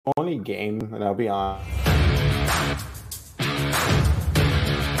only game, and I'll be on.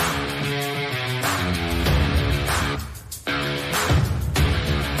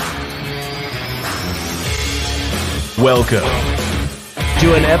 Welcome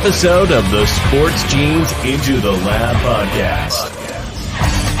to an episode of the Sports Genes Into the Lab podcast,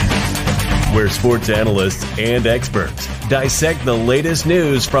 where sports analysts and experts dissect the latest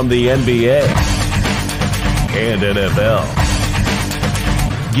news from the NBA and NFL,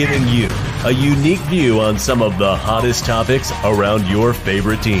 giving you a unique view on some of the hottest topics around your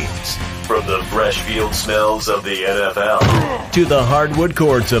favorite teams. From the fresh field smells of the NFL to the hardwood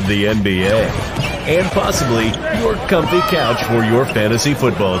courts of the NBA, and possibly your comfy couch for your fantasy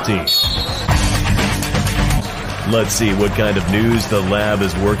football team. Let's see what kind of news the lab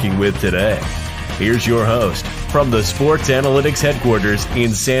is working with today. Here's your host from the Sports Analytics headquarters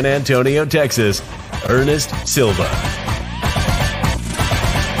in San Antonio, Texas, Ernest Silva.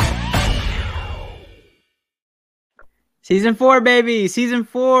 Season 4, baby. Season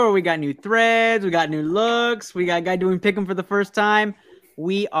 4. We got new threads. We got new looks. We got a guy doing Pick'em for the first time.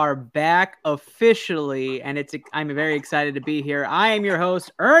 We are back officially, and I'm very excited to be here. I am your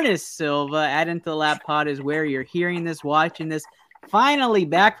host, Ernest Silva. At Into the Lab Pod is where you're hearing this, watching this, finally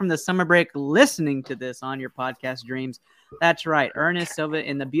back from the summer break, listening to this on your podcast dreams. That's right, Ernest Silva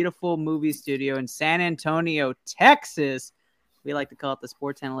in the beautiful movie studio in San Antonio, Texas. We like to call it the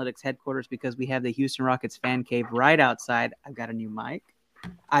Sports Analytics headquarters because we have the Houston Rockets fan cave right outside. I've got a new mic.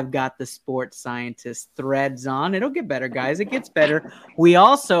 I've got the sports scientist threads on. It'll get better, guys. It gets better. We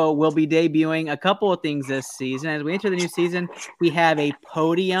also will be debuting a couple of things this season. As we enter the new season, we have a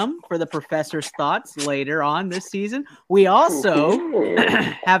podium for the professor's thoughts later on this season. We also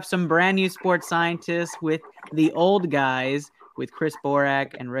have some brand new sports scientists with the old guys, with Chris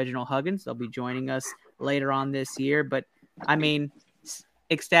Borak and Reginald Huggins. They'll be joining us later on this year. But, I mean,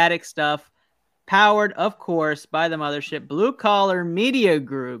 ecstatic stuff. Powered, of course, by the mothership, Blue Collar Media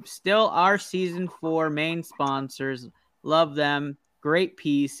Group. Still our Season 4 main sponsors. Love them. Great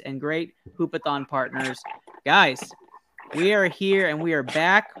piece and great Hoopathon partners. Guys, we are here and we are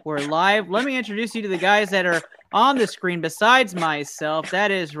back. We're live. Let me introduce you to the guys that are on the screen besides myself.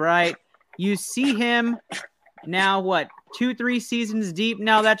 That is right. You see him now, 2-3 seasons deep?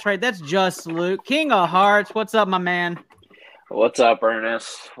 Now, that's right. That's just Luke. King of Hearts. What's up, my man? What's up,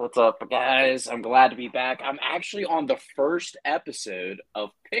 Ernest? What's up, guys? I'm glad to be back. I'm actually on the first episode of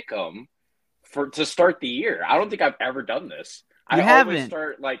Pick'em to start the year. I don't think I've ever done this. I always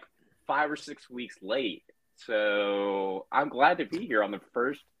start like 5 or 6 weeks late. So I'm glad to be here on the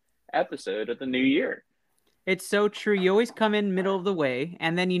first episode of the new year. It's so true. You always come in middle of the way,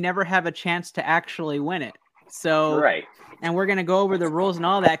 and then you never have a chance to actually win it. So, right. And we're going to go over the rules and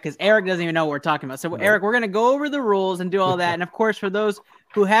all that because Eric doesn't even know what we're talking about. So, Eric, we're going to go over the rules and do all that. And, of course, for those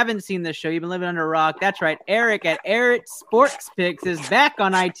who haven't seen this show, you've been living under a rock. That's right. Eric at Eric Sports Picks is back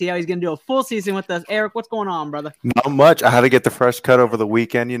on ITL. He's going to do a full season with us. Eric, what's going on, brother? Not much. I had to get the fresh cut over the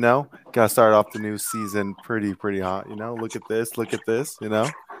weekend, Got to start off the new season pretty hot, Look at this,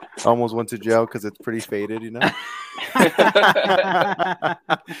 Almost went to jail because it's pretty faded,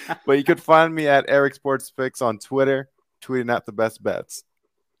 But you could find me at Eric Sports Picks on Twitter, tweeting out the best bets.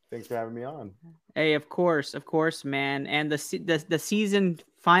 Thanks for having me on. Hey, of course, man. And the season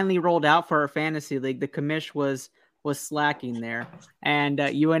finally rolled out for our fantasy league. The commish was slacking there, and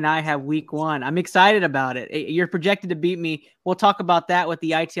you and I have week 1. I'm excited about it. You're projected to beat me. We'll talk about that with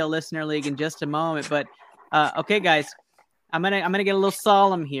the ITL Listener League in just a moment. But okay, guys. I'm gonna get a little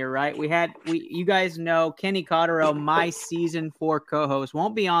solemn here, right? You guys know Kenny Cotterill, my Season 4 co-host,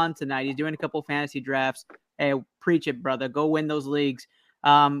 won't be on tonight. He's doing a couple fantasy drafts. Hey, preach it, brother. Go win those leagues.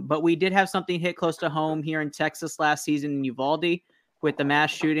 But we did have something hit close to home here in Texas last season in Uvalde with the mass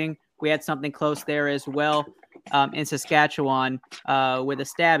shooting. We had something close there as well in Saskatchewan with a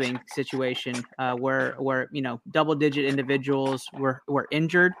stabbing situation where double-digit individuals were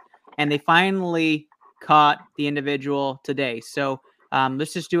injured, and they finally caught the individual today. So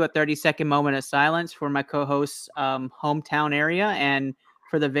let's just do a 30-second moment of silence for my co-host's hometown area and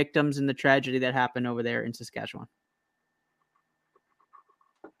for the victims and the tragedy that happened over there in Saskatchewan.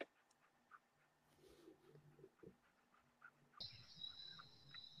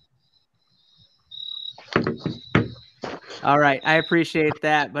 All right, I appreciate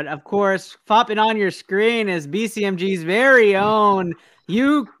that. But of course, popping on your screen is BCMG's very own.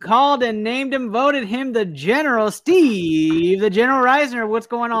 You called and named him, voted him the General, Steve, the General Reisner. What's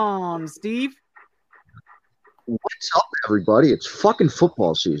going on, Steve? What's up, everybody? It's fucking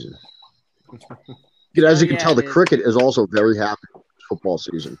football season. As you can tell, the cricket is also very happy with football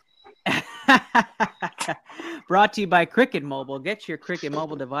season. Brought to you by Cricket Mobile. Get your Cricket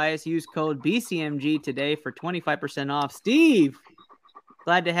Mobile device. Use code BCMG today for 25% off. Steve,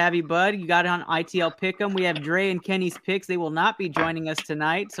 glad to have you, bud. You got it on ITL Pick'em. We have Dre and Kenny's picks. They will not be joining us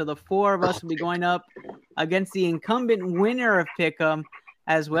tonight, so the four of us will be going up against the incumbent winner of Pick'em,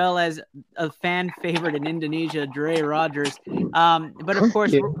 as well as a fan favorite in Indonesia, Dre Rogers. But of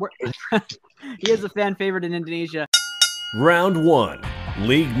course, he is a fan favorite in Indonesia. Round 1,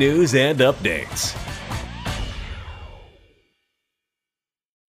 League News and Updates.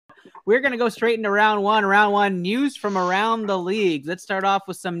 We're going to go straight into round one. Round one, news from around the league. Let's start off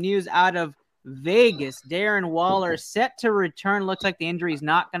with some news out of Vegas. Darren Waller set to return. Looks like the injury is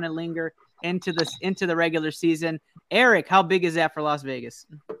not going to linger into the regular season. Eric, how big is that for Las Vegas?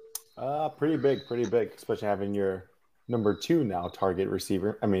 Pretty big, especially having your number 2 now target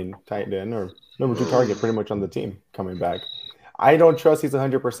receiver. I mean, tight end or number 2 target pretty much on the team coming back. I don't trust he's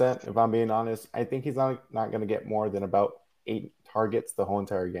 100%, if I'm being honest. I think he's not going to get more than about 8 targets the whole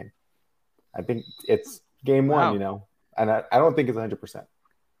entire game. I think it's game one, and I don't think it's 100%.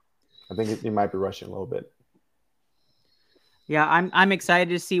 I think he might be rushing a little bit. Yeah, I'm excited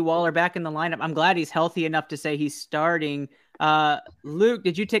to see Waller back in the lineup. I'm glad he's healthy enough to say he's starting. Luke,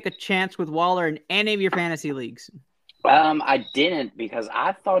 did you take a chance with Waller in any of your fantasy leagues? I didn't, because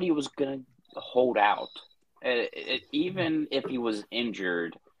I thought he was going to hold out. Even if he was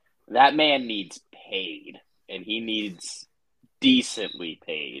injured, that man needs paid, and he needs decently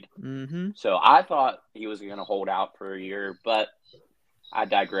paid. Mm-hmm. So I thought he was going to hold out for a year, but I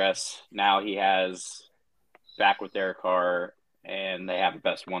digress. Now he has back with Derek Carr, and they have the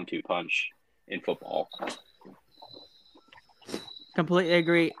best 1-2 punch in football. Completely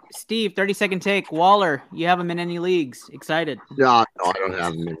agree. Steve, 30-second take. Waller, you have him in any leagues? Excited? No, I don't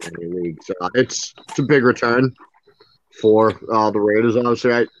have him in any leagues. It's a big return for the Raiders,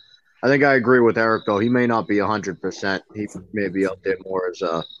 obviously. I think I agree with Eric, though. He may not be 100%. He may be up there more as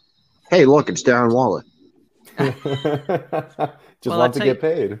hey, look, it's Darren Waller. Just want to get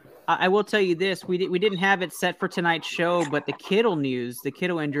paid. I will tell you this. We didn't have it set for tonight's show, but the Kittle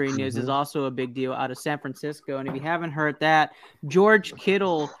injury news is also a big deal out of San Francisco. And if you haven't heard that, George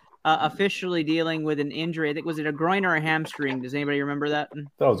Kittle officially dealing with an injury. I think, was it a groin or a hamstring? Does anybody remember that?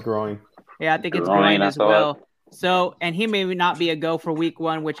 That was groin. Yeah, I think it's groin as well. So, and he may not be a go for week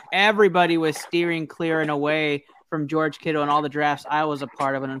 1, which everybody was steering clear and away from George Kittle and all the drafts I was a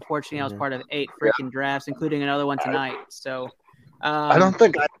part of. And unfortunately, I was part of 8 freaking drafts, including another one tonight. So, I don't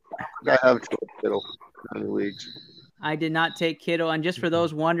think I have George Kittle in any leagues. I did not take Kittle. And just for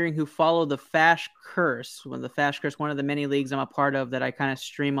those wondering who follow the Fash Curse, one of the many leagues I'm a part of that I kind of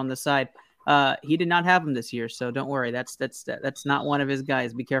stream on the side, he did not have him this year. So don't worry. That's not one of his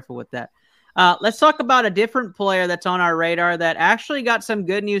guys. Be careful with that. Let's talk about a different player that's on our radar that actually got some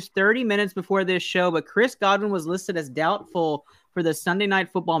good news 30 minutes before this show, but Chris Godwin was listed as doubtful for the Sunday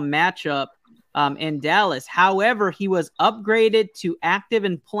Night Football matchup in Dallas. However, he was upgraded to active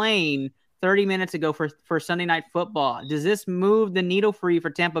and playing 30 minutes ago for Sunday Night Football. Does this move the needle for you for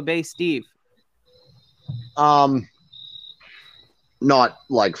Tampa Bay, Steve? Not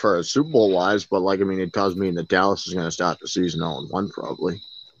like for a Super Bowl wise, but it does mean that Dallas is going to start the season 0-1 probably.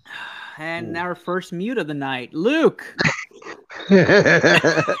 And our first mute of the night, Luke.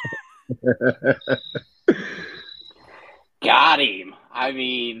 Got him. I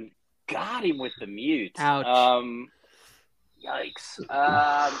mean, got him with the mute. Ouch.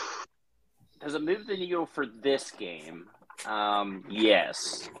 Yikes. Does it move the needle for this game?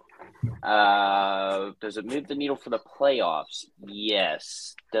 Yes. Does it move the needle for the playoffs?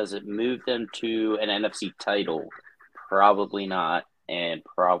 Yes. Does it move them to an NFC title? Probably not. And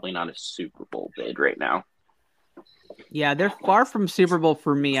probably not a Super Bowl bid right now. Yeah, they're far from Super Bowl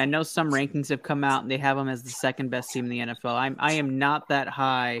for me. I know some rankings have come out and they have them as the second best team in the NFL. I am not that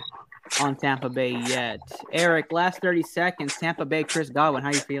high on Tampa Bay yet. Eric, last 30 seconds. Tampa Bay, Chris Godwin.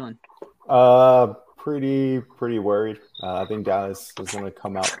 How you feeling? Pretty worried. I think Dallas is going to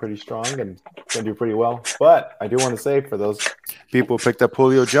come out pretty strong and going to do pretty well. But I do want to say, for those people who picked up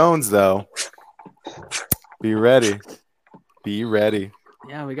Julio Jones, though, be ready. Be ready.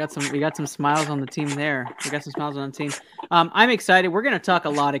 Yeah, we got some smiles on the team there. I'm excited. We're going to talk a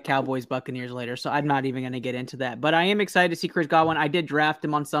lot of Cowboys Buccaneers later, so I'm not even going to get into that. But I am excited to see Chris Godwin. I did draft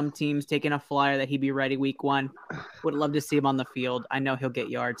him on some teams, taking a flyer that he'd be ready week 1. Would love to see him on the field. I know he'll get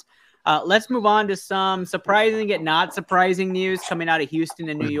yards. Let's move on to some surprising yet not surprising news coming out of Houston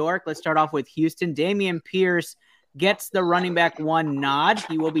and New York. Let's start off with Houston. Dameon Pierce gets the running back 1 nod.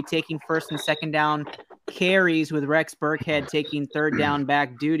 He will be taking first and second down carries with Rex Burkhead taking third down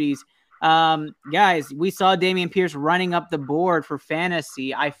back duties. Guys, we saw Dameon Pierce running up the board for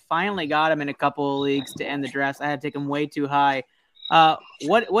fantasy. I finally got him in a couple of leagues to end the draft. I had to take him way too high.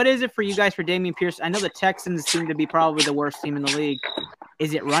 What is it for you guys for Dameon Pierce? I know the Texans seem to be probably the worst team in the league.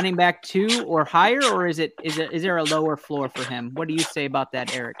 Is it running back 2 or higher, or is there a lower floor for him? What do you say about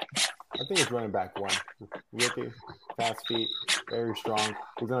that, Eric? I think it's running back 1. Rookie, fast feet, very strong.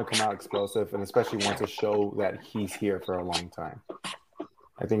 He's going to come out explosive, and especially wants to show that he's here for a long time.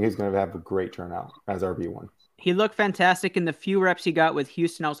 I think he's going to have a great turnout as RB1. He looked fantastic in the few reps he got with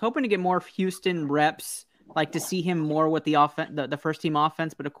Houston. I was hoping to get more Houston reps, like to see him more with the offense, the first team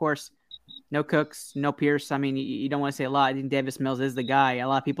offense. But of course, no Cooks, no Pierce. I mean, you don't want to say a lot. I think Davis Mills is the guy. A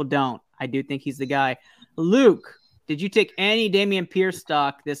lot of people don't. I do think he's the guy. Luke, did you take any Dameon Pierce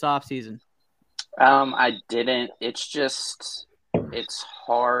stock this offseason? I didn't. It's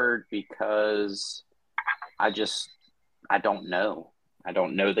hard because I don't know. I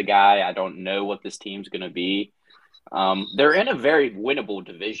don't know the guy. I don't know what this team's going to be. They're in a very winnable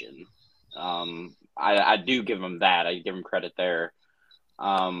division. I do give them that. I give them credit there.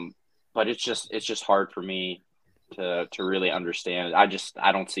 But it's just hard for me to really understand. I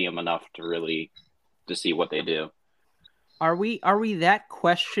don't see them enough to see what they do. Are we that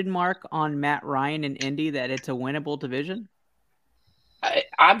question mark on Matt Ryan and Indy that it's a winnable division?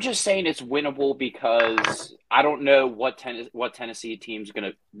 I'm just saying it's winnable because I don't know what Tennessee team's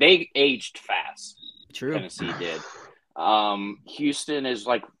gonna. They aged fast. True. Tennessee did. Houston is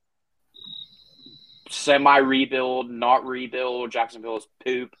like semi-rebuild, not rebuild. Jacksonville is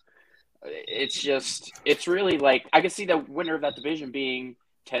poop. It's really like I can see the winner of that division being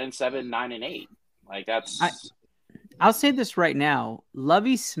 10-7, 9-8. Like I'll say this right now: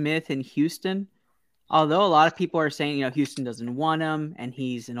 Lovie Smith in Houston. Although a lot of people are saying, Houston doesn't want him and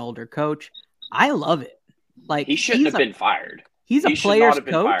he's an older coach, I love it. Like he shouldn't have been fired. He's a player's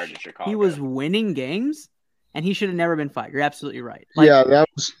coach. He was winning games, and he should have never been fired. You're absolutely right. Yeah,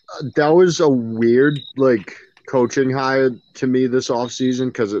 that was a weird coaching hire to me this offseason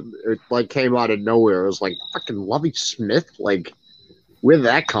because it came out of nowhere. It was like fucking Lovie Smith. Like, where did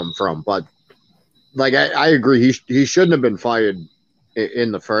that come from? But I agree. He shouldn't have been fired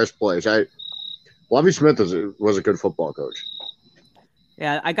in the first place. Lovie Smith was a good football coach.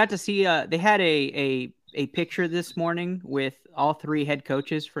 Yeah, I got to see they had a picture this morning with all 3 head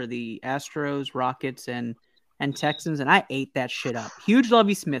coaches for the Astros, Rockets, and Texans, and I ate that shit up. Huge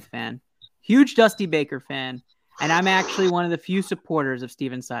Lovie Smith fan, huge Dusty Baker fan, and I'm actually one of the few supporters of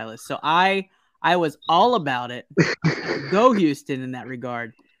Steven Silas. So I was all about it. Go Houston in that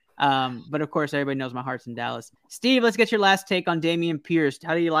regard. But of course, everybody knows my heart's in Dallas. Steve, let's get your last take on Dameon Pierce.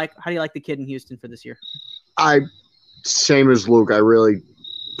 How do you like the kid in Houston for this year? Same as Luke. I really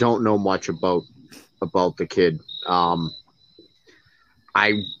don't know much about the kid. I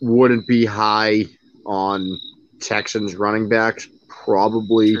wouldn't be high on Texans running backs,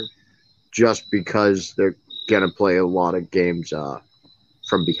 probably just because they're gonna play a lot of games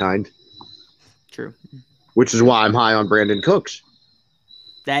from behind. True. Which is why I'm high on Brandon Cooks.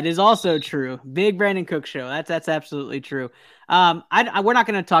 That is also true. Big Brandon Cook show. That's absolutely true. We're not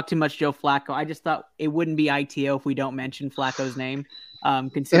going to talk too much Joe Flacco. I just thought it wouldn't be ITO if we don't mention Flacco's name,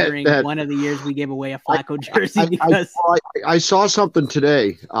 considering one of the years we gave away a Flacco jersey. I saw something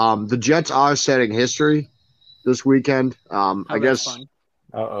today. The Jets are setting history this weekend. I guess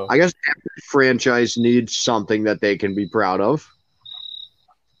every franchise needs something that they can be proud of.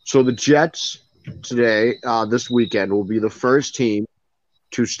 So the Jets today, this weekend, will be the first team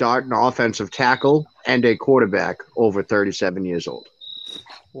to start an offensive tackle and a quarterback over 37 years old.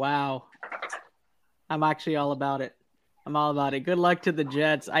 Wow. I'm actually all about it. I'm all about it. Good luck to the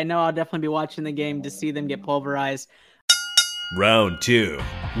Jets. I know I'll definitely be watching the game to see them get pulverized. Round 2,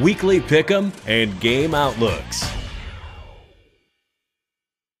 weekly pick'em and game outlooks.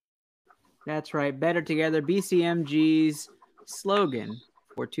 That's right. Better Together, BCMG's slogan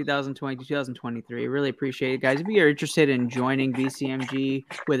for 2020-2023. Really appreciate it, guys. If you're interested in joining BCMG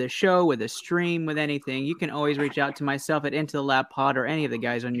with a show, with a stream, with anything, you can always reach out to myself at Into the Lab Pod or any of the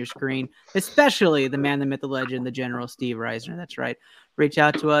guys on your screen, especially the man, the myth, the legend, the General Steve Reisner. That's right. Reach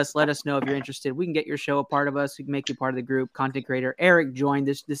out to us. Let us know if you're interested. We can get your show a part of us. We can make you part of the group. Content creator Eric joined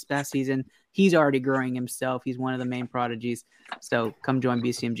this past season. He's already growing himself. He's one of the main prodigies. So come join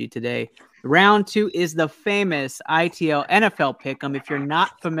BCMG today. Round 2 is the famous ITL NFL Pick'em. If you're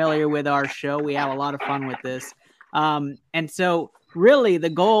not familiar with our show, we have a lot of fun with this. And so really the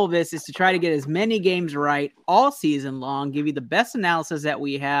goal of this is to try to get as many games right all season long, give you the best analysis that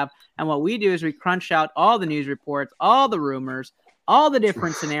we have. And what we do is we crunch out all the news reports, all the rumors, all the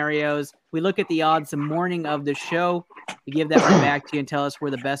different scenarios. We look at the odds the morning of the show. We give that right back to you and tell us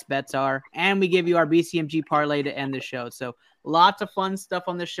where the best bets are. And we give you our BCMG parlay to end the show. So lots of fun stuff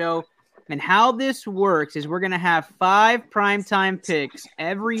on the show. And how this works is we're going to have 5 primetime picks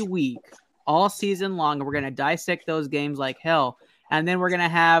every week, all season long. And we're going to dissect those games like hell. And then we're going to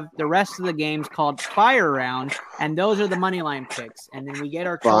have the rest of the games called Fire Round. And those are the money line picks. And then we get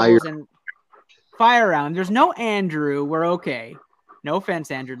our totals and Fire Round. There's no Andrew. We're okay. No offense,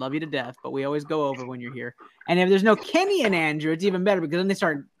 Andrew. Love you to death. But we always go over when you're here. And if there's no Kenny and Andrew, it's even better because then they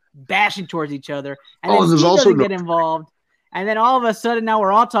start bashing towards each other. And then Steve doesn't get involved. And then all of a sudden now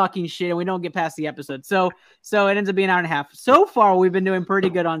we're all talking shit and we don't get past the episode. So it ends up being an hour and a half. So far, we've been doing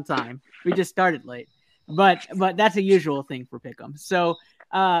pretty good on time. We just started late. But that's a usual thing for Pick'em. So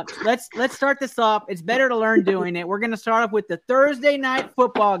let's start this off. It's better to learn doing it. We're going to start off with the Thursday night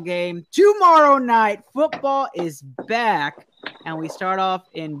football game. Tomorrow night, football is back. And we start off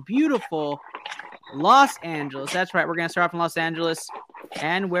in beautiful Los Angeles. That's right. We're going to start off in Los Angeles.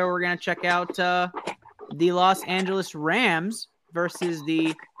 And where we're going to check out the Los Angeles Rams versus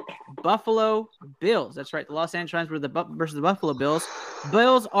the Buffalo Bills. That's right. The Los Angeles Rams versus the Buffalo Bills.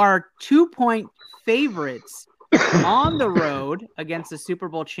 Bills are 2-point favorites on the road against the Super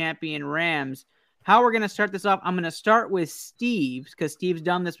Bowl champion Rams. How we're going to start this off, I'm going to start with Steve because Steve's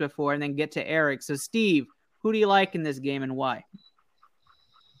done this before and then get to Eric. So, Steve, who do you like in this game and why?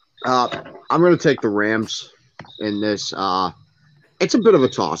 I'm going to take the Rams in this. It's a bit of a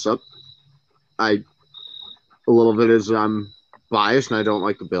toss-up. A little bit is I'm biased and I don't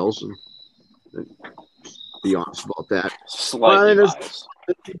like the Bills. And be honest about that. Slightly biased.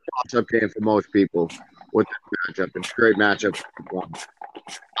 It's a toss-up game for most people with this matchup. It's a great matchup.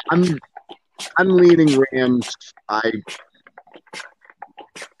 I'm leaning Rams. I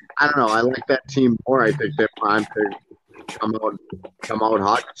don't know. I like that team more. I think they're primed to come out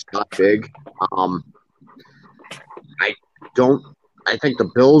hot, not big. I think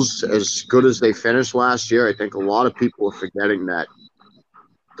the Bills, as good as they finished last year, I think a lot of people are forgetting that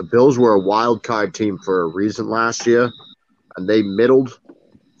the Bills were a wild card team for a reason last year, and they middled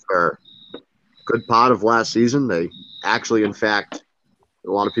for a good part of last season. They actually, in fact,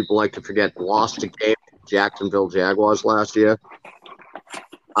 a lot of people like to forget, lost a game to Jacksonville Jaguars last year.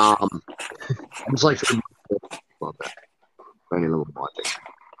 It's like about that.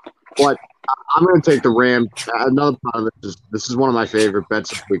 But I'm going to take the Rams. Another part of this is one of my favorite bets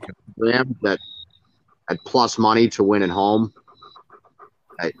this week. Rams that at plus money to win at home.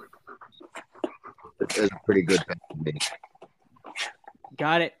 It's a pretty good bet for me.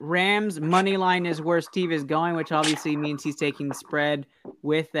 Got it. Rams money line is where Steve is going, which obviously means he's taking the spread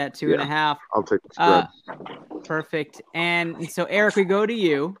with that 2.5. I'll take the spread. Perfect. And so, Eric, we go to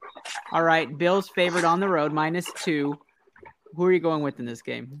you. All right. Bills favored on the road, -2. Who are you going with in this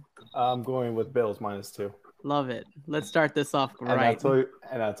game? I'm going with Bills -2. Love it. Let's start this off right.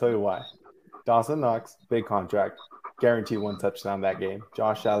 And I'll tell you why. Dawson Knox, big contract, guaranteed 1 touchdown that game.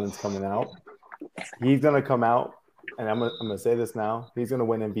 Josh Allen's coming out. He's gonna come out, and I'm gonna say this now. He's gonna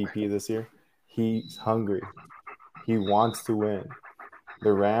win MVP this year. He's hungry. He wants to win.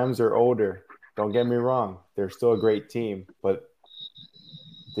 The Rams are older. Don't get me wrong. They're still a great team, but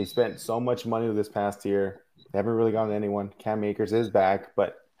they spent so much money this past year. They haven't really gotten anyone. Cam Akers is back,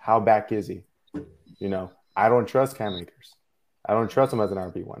 but how back is he? I don't trust Cam Akers. I don't trust him as an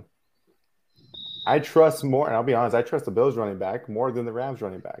RB1. I trust more, and I'll be honest, I trust the Bills running back more than the Rams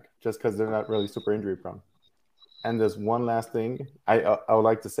running back, just because they're not really super injury prone. And there's one last thing. I would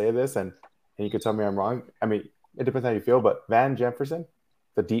like to say this, and you can tell me I'm wrong. I mean, it depends how you feel, but Van Jefferson,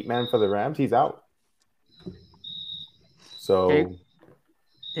 the deep man for the Rams, he's out. So okay.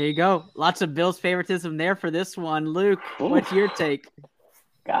 There you go. Lots of Bills favoritism there for this one. Luke, what's your take?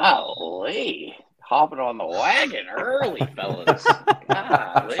 Golly. Hopping on the wagon early, fellas.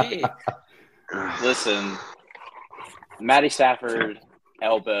 Golly. Listen, Matty Stafford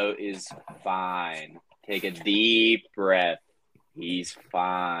elbow is fine. Take a deep breath. He's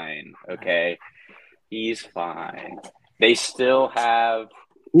fine. Okay? He's fine. They still have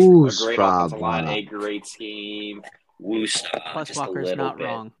a great offensive line, a great scheme. Plus just Walker's a little not bit.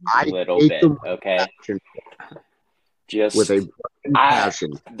 wrong. A little bit, okay? Just with a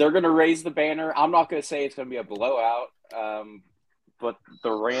passion. They're going to raise the banner. I'm not going to say it's going to be a blowout, but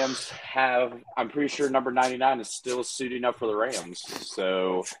the Rams have – I'm pretty sure number 99 is still suiting up for the Rams.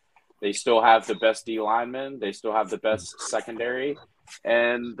 So they still have the best D linemen. They still have the best secondary.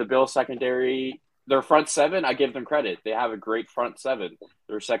 And the Bills secondary – their front seven, I give them credit. They have a great front seven.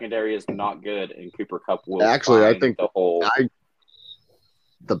 Their secondary is not good, and Cooper Kupp will actually, I think the whole.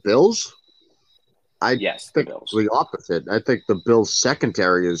 The Bills? I Yes, the think Bills. the opposite. I think the Bills'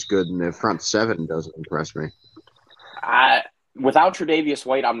 secondary is good, and their front seven doesn't impress me. Without Tre'Davious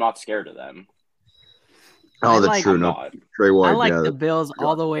White, I'm not scared of them. Oh, that's like- true. I'm No, not. Trey White. I like yeah, the Bills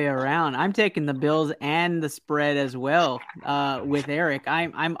all the way around. I'm taking the Bills and the spread as well with Eric.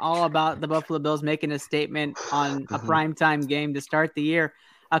 I'm all about the Buffalo Bills making a statement on a primetime game to start the year.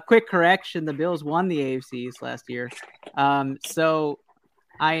 A quick correction, the Bills won the AFC East last year. So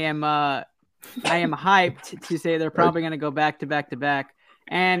I am hyped to say they're probably going to go back to back to back.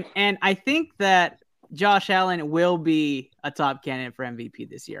 And I think that Josh Allen will be a top candidate for MVP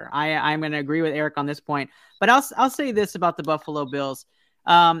this year. I'm going to agree with Eric on this point, but I'll say this about the Buffalo Bills.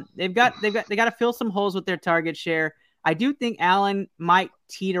 They got to fill some holes with their target share. I do think Allen might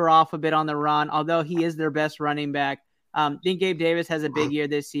teeter off a bit on the run, although he is their best running back. I think Gabe Davis has a big year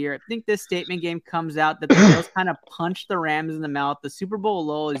this year. I think this statement game comes out that the Bills kind of punch the Rams in the mouth. The Super Bowl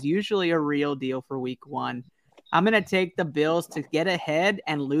lull is usually a real deal for week one. I'm going to take the Bills to get ahead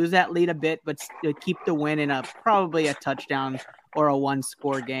and lose that lead a bit, but keep the win in probably a touchdown or a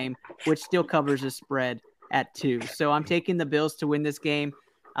one-score game, which still covers the spread at 2. So I'm taking the Bills to win this game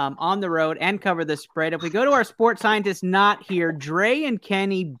on the road and cover the spread. If we go to our sports scientists not here, Dre and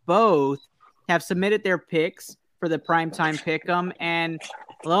Kenny both have submitted their picks for the primetime pick'em, and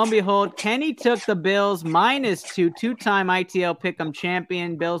lo and behold, Kenny took the Bills -2, two-time ITL pick'em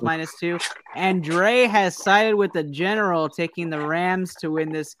champion, Bills -2, and Dre has sided with the General, taking the Rams to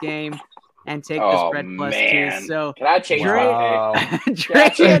win this game and take the spread +2. So can I change my pick?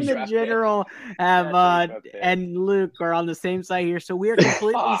 Dre and the General have and Luke are on the same side here, so we are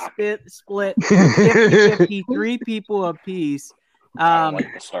completely split 50-50, 3 people apiece. I don't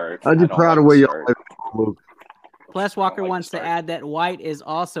like the start. I'm just proud of where you are, Luke. Plus, Walker wants to add that White is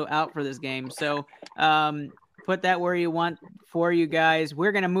also out for this game. So put that where you want for you guys.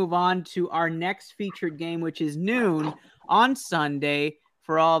 We're going to move on to our next featured game, which is noon on Sunday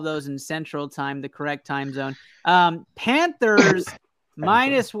for all of those in Central Time, the correct time zone. Panthers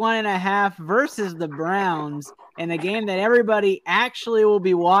 -1.5 versus the Browns in a game that everybody actually will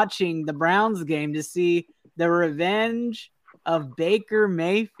be watching, the Browns game, to see the revenge of Baker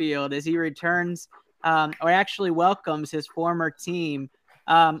Mayfield as he returns or actually welcomes his former team.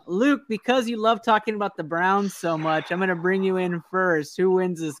 Luke, because you love talking about the Browns so much, I'm going to bring you in first. Who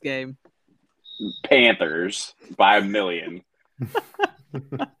wins this game? Panthers by 1 million.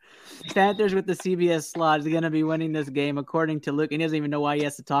 Panthers with the CBS slot is going to be winning this game, according to Luke. And he doesn't even know why he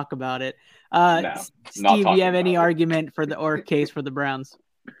has to talk about it. No, Steve, do you have any argument for or case for the Browns?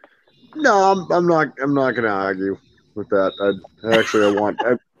 No, I'm not going to argue with that.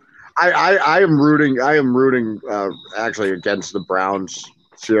 I am rooting actually against the Browns.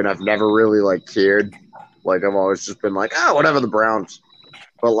 And I've never really cared. I've always just been whatever the Browns.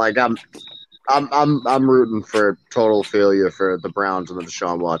 But I'm rooting for total failure for the Browns and the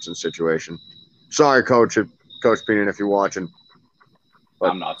Deshaun Watson situation. Sorry, Coach Peenan, if you're watching.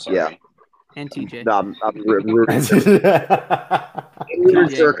 But, I'm not sorry. Yeah. And TJ. No, I'm rooting for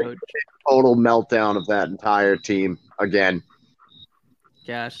a total meltdown of that entire team again.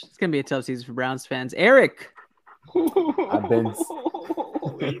 Gosh, it's going to be a tough season for Browns fans. Eric. I've been...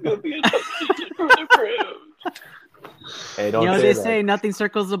 Hey, don't they say nothing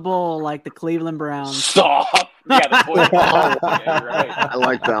circles the bowl like the Cleveland Browns. Stop. Yeah, the boy. Yeah, you're right. I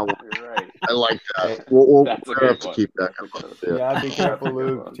like that one. You're right. I like that. We'll That's a have good to one. keep that. Yeah, be careful,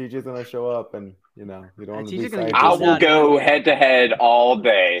 Luke. TJ's gonna show up, and you don't want to be TJ's gonna psyched. get I will go head to head all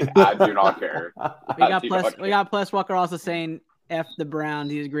day. I do not care. We got Plus Walker also saying F the Browns.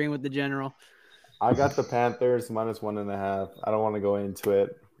 He's agreeing with the General. I got the Panthers -1.5. I don't want to go into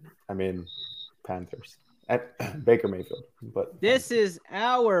it. I mean, Panthers. Baker Mayfield. But this is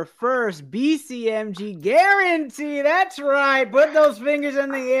our first BCMG guarantee. That's right. Put those fingers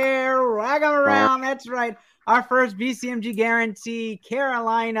in the air. Wag them around. That's right. Our first BCMG guarantee.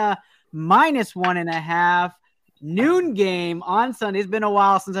 Carolina -1.5. Noon game on Sunday. It's been a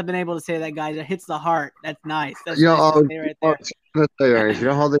while since I've been able to say that, guys. It hits the heart. That's nice. That's nice to say right there. You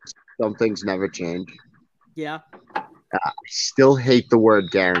know how some things never change? Yeah. I still hate the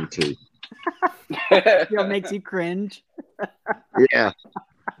word guarantee. It makes you cringe. Yeah.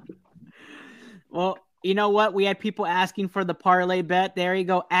 Well, you know what? We had people asking for the parlay bet. There you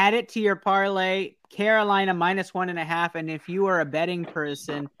go. Add it to your parlay. Carolina -1.5. And if you are a betting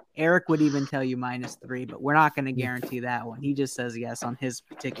person, Eric would even tell you -3, but we're not going to guarantee that one. He just says yes on his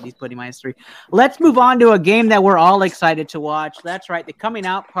ticket. He's putting -3. Let's move on to a game that we're all excited to watch. That's right. The coming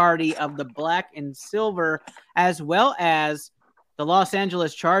out party of the black and silver, as well as the Los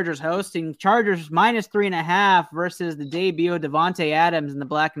Angeles Chargers hosting Chargers -3.5 versus the debut of Devontae Adams in the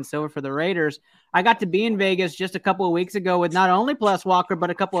black and silver for the Raiders. I got to be in Vegas just a couple of weeks ago with not only Plus Walker, but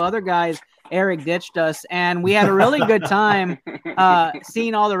a couple other guys. Eric ditched us, and we had a really good time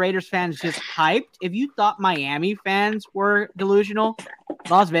seeing all the Raiders fans just hyped. If you thought Miami fans were delusional,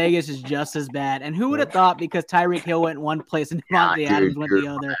 Las Vegas is just as bad. And who would have thought because Tyreek Hill went one place and Devontae Adams went the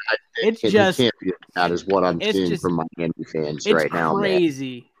other? It's just can't be that is what I'm seeing from Miami fans right now.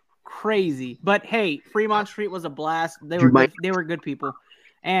 It's crazy. But hey, Fremont Street was a blast. They were good people.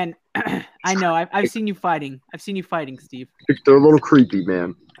 And I know I've seen you fighting. I've seen you fighting, Steve. They're a little creepy,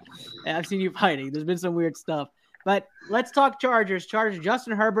 man. I've seen you fighting. There's been some weird stuff. But let's talk Chargers.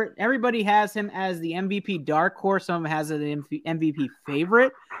 Justin Herbert, everybody has him as the MVP dark horse. Some has an MVP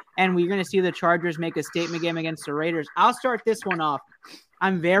favorite. And we're going to see the Chargers make a statement game against the Raiders. I'll start this one off.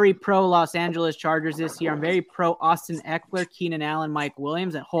 I'm very pro Los Angeles Chargers this year. I'm very pro Austin Eckler, Keenan Allen, Mike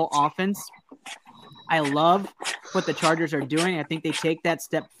Williams, that whole offense. I love what the Chargers are doing. I think they take that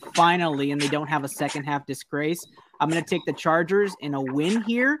step finally, and they don't have a second half disgrace. I'm going to take the Chargers in a win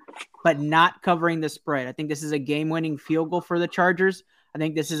here, but not covering the spread. I think this is a game-winning field goal for the Chargers. I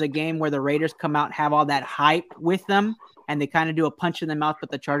think this is a game where the Raiders come out, have all that hype with them, and they kind of do a punch in the mouth,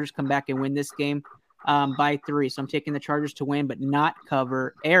 but the Chargers come back and win this game by 3. So I'm taking the Chargers to win, but not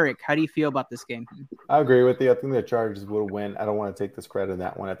cover. Eric, how do you feel about this game? I agree with you. I think the Chargers will win. I don't want to take the spread in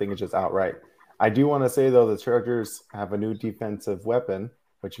that one. I think it's just outright. I do want to say, though, the Chargers have a new defensive weapon,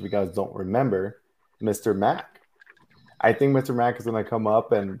 which if you guys don't remember, Mr. Mack. I think Mr. Mack is going to come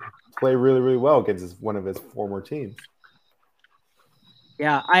up and play really, really well against one of his former teams.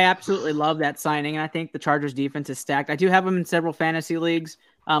 Yeah, I absolutely love that signing, and I think the Chargers defense is stacked. I do have them in several fantasy leagues.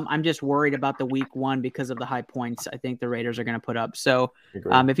 I'm just worried about the week 1 because of the high points I think the Raiders are going to put up. So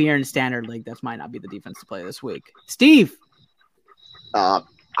if you're in a standard league, that might not be the defense to play this week. Steve?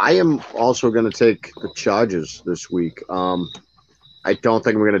 I am also going to take the Chargers this week. I don't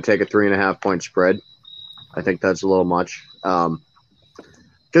think we're going to take a 3.5 point spread. I think that's a little much.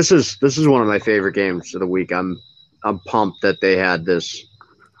 This is one of my favorite games of the week. I'm pumped that they had this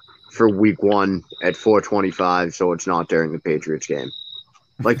for week 1 at 4:25, so it's not during the Patriots game.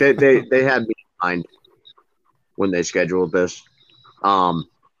 Like they had me in mind when they scheduled this. I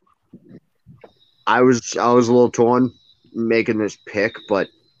was a little torn making this pick, but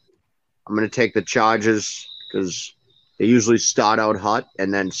I'm going to take the Chargers because they usually start out hot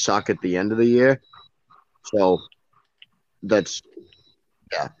and then suck at the end of the year. So that's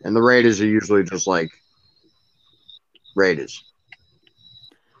 – yeah. And the Raiders are usually just like Raiders.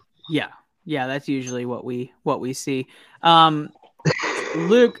 Yeah. Yeah, that's usually what we see. Luke,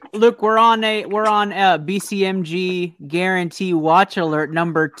 we're on a BCMG guarantee watch alert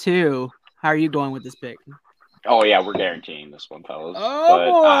number 2. How are you going with this pick? Oh, yeah, we're guaranteeing this one, fellas. Oh,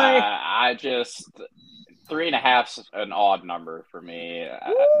 but boy. I just – 3.5's an odd number for me.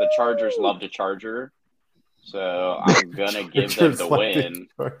 The Chargers love to charger, so I'm going to give them the win.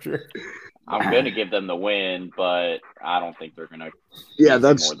 I'm going to give them the win, but I don't think they're going to – Yeah,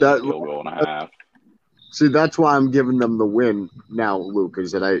 that's more than a field goal and a half. See, that's why I'm giving them the win now, Luke,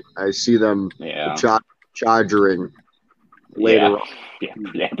 is that I see them chargering later on.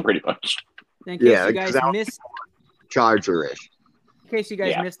 Yeah, pretty much. In case you guys missed Charger-ish. In case you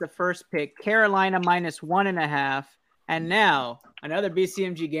guys missed the first pick, Carolina -1.5, and now another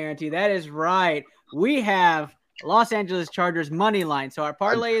BCMG guarantee. That is right. We have Los Angeles Chargers money line. So our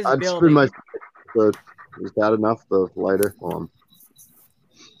parlay is building. Is that enough? The lighter.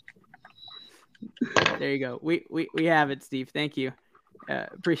 There you go. We have it, Steve. Thank you.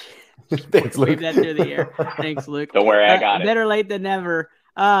 Appreciate Thanks, Luke. that through the air. Thanks, Luke. Don't worry, I got it. Better late than never.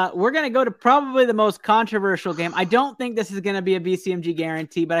 We're going to go to probably the most controversial game. I don't think this is going to be a BCMG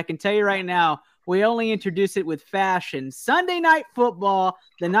guarantee, but I can tell you right now, we only introduce it with fashion. Sunday Night Football,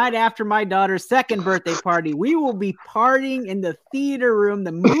 the night after my daughter's 2nd birthday party. We will be partying in the theater room,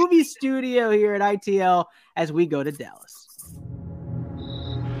 the movie studio here at ITL as we go to Dallas.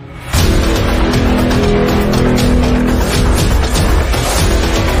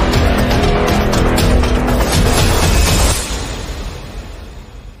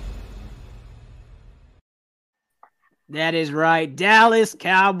 That is right. Dallas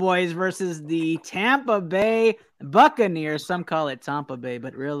Cowboys versus the Tampa Bay Buccaneers. Some call it Tampa Bay,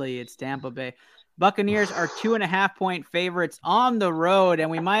 but really it's Tampa Bay. Buccaneers are 2.5 point favorites on the road,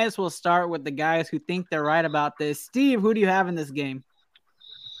 and we might as well start with the guys who think they're right about this. Steve, who do you have in this game?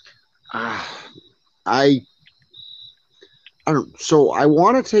 I don't. So I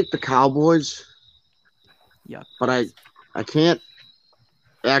want to take the Cowboys, but I can't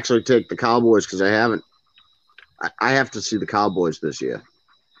actually take the Cowboys because I haven't. I have to see the Cowboys this year.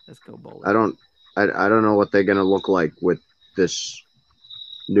 Let's go bowling. I don't know what they're gonna look like with this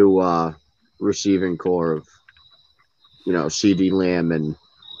new receiving core of, CD Lamb and,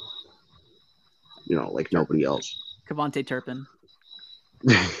 like nobody else. Kevontae Turpin.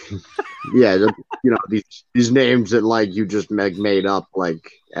 Yeah, these names that like you just made up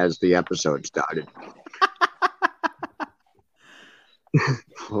like as the episode started.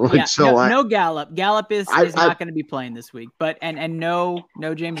 No Gallup. Gallup is not going to be playing this week, but and no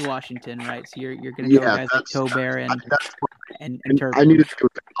James Washington, right? So you're going to go with guys like Tobert and Turpin. I need to do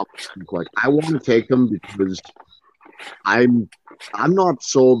it quick. I want to take them because I'm not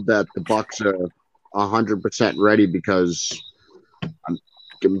sold that the Bucs are 100% ready because I'm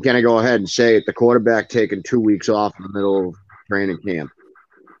going to go ahead and say it. The quarterback taking 2 weeks off in the middle of training camp.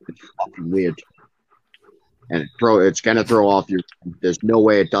 It's fucking weird. And it's going to throw off your – there's no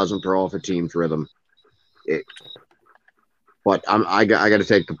way it doesn't throw off a team's rhythm. But I got to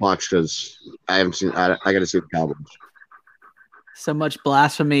take the Bucs because I got to see the Cowboys. So much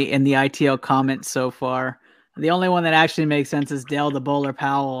blasphemy in the ITL comments so far. The only one that actually makes sense is Dell the Bowler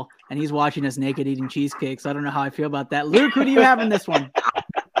Powell, and he's watching us naked eating cheesecakes. I don't know how I feel about that. Luke, who do you have in this one?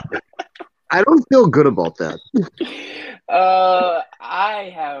 I don't feel good about that.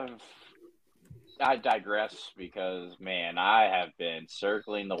 I digress because, man, I have been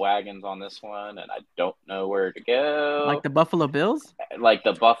circling the wagons on this one, and I don't know where to go. Like the Buffalo Bills? Like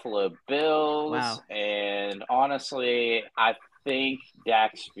the Buffalo Bills. Wow. And honestly, I think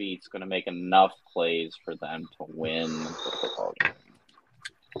Dak's feet's going to make enough plays for them to win the football game.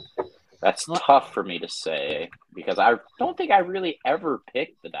 That's tough for me to say because I don't think I really ever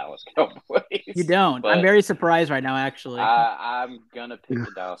picked the Dallas Cowboys. You don't? I'm very surprised right now, actually. I'm going to pick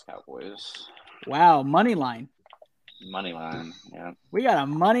the Dallas Cowboys. Wow, money line. Money line, yeah. We got a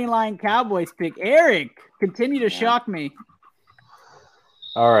money line Cowboys pick. Eric, continue to shock me.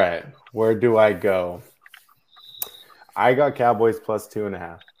 All right, where do I go? I got Cowboys plus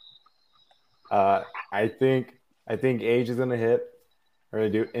 2.5. I think age is gonna hit. We're gonna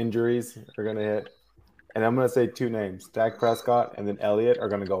do injuries are gonna hit, and I'm gonna say two names: Dak Prescott and then Elliott are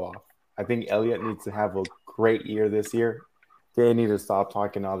gonna go off. I think Elliott needs to have a great year this year. They need to stop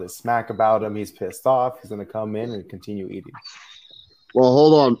talking all this smack about him. He's pissed off. He's gonna come in and continue eating. Well,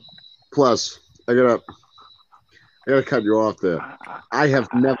 hold on. Plus, I gotta cut you off there. I have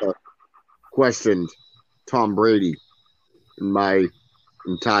never questioned Tom Brady in my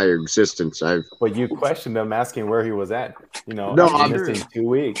entire existence. But you questioned him, asking where he was at. No, I'm missing 2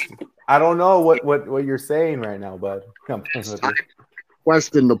 weeks. I don't know what you're saying right now, bud. I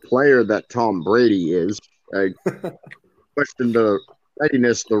question the player that Tom Brady is. I question the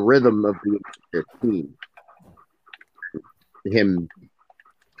readiness, the rhythm of the team. Him,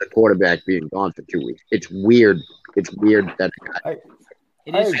 the quarterback, being gone for 2 weeks. It's weird. It's weird that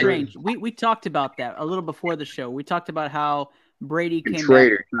it is strange. We talked about that a little before the show. We talked about how Brady came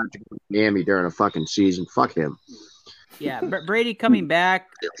back to Miami during a fucking season. Fuck him. Yeah, Brady coming back.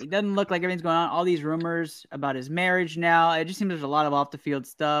 It doesn't look like everything's going on. All these rumors about his marriage now. It just seems there's a lot of off the field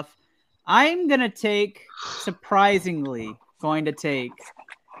stuff. I'm surprisingly going to take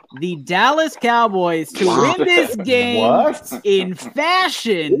the Dallas Cowboys to win this game in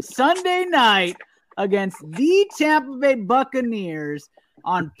fashion Sunday night against the Tampa Bay Buccaneers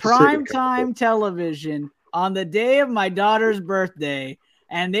on primetime television on the day of my daughter's birthday.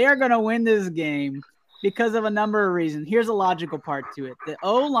 And they are going to win this game because of a number of reasons. Here's a logical part to it. The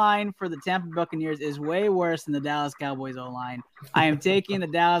O-line for the Tampa Buccaneers is way worse than the Dallas Cowboys O-line. I am taking the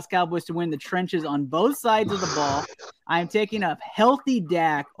Dallas Cowboys to win the trenches on both sides of the ball. I am taking a healthy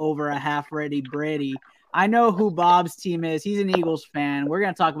Dak over a half-ready Brady. I know who Bob's team is. He's an Eagles fan. We're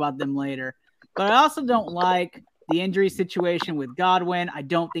going to talk about them later. But I also don't like the injury situation with Godwin. I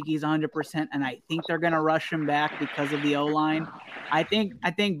don't think he's 100%, and I think they're going to rush him back because of the O-line. I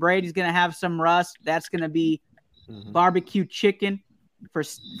think Brady's going to have some rust. That's going to be barbecue chicken for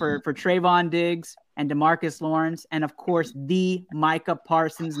Trayvon Diggs and DeMarcus Lawrence, and of course the Micah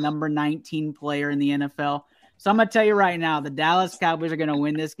Parsons, number 19 player in the NFL. So I'm going to tell you right now, the Dallas Cowboys are going to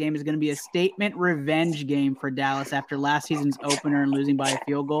win this game. It's going to be a statement revenge game for Dallas after last season's opener and losing by a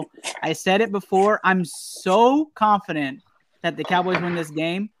field goal. I said it before. I'm so confident that the Cowboys win this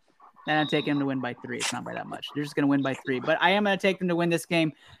game that I'm taking them to win by 3. It's not by that much. They're just going to win by 3. But I am going to take them to win this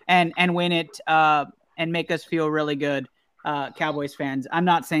game and win it and make us feel really good, Cowboys fans. I'm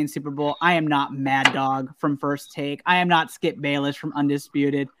not saying Super Bowl. I am not Mad Dog from First Take. I am not Skip Bayless from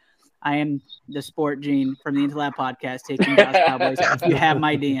Undisputed. I am the Sport Gene from the Into Lab podcast taking Dallas Cowboys. You have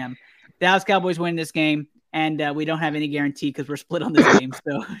my DM. Dallas Cowboys win this game. And we don't have any guarantee because we're split on this game.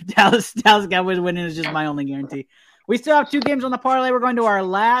 So Dallas Cowboys winning is just my only guarantee. We still have 2 games on the parlay. We're going to our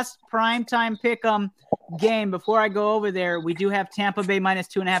last primetime pick'em game. Before I go over there, we do have Tampa Bay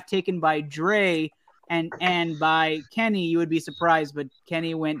 -2.5 taken by Dre and by Kenny. You would be surprised, but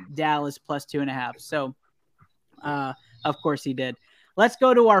Kenny went Dallas +2.5. So, of course he did. Let's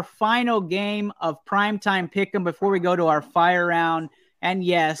go to our final game of primetime pick'em before we go to our fire round. And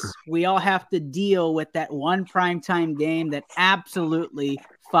yes, we all have to deal with that one primetime game that absolutely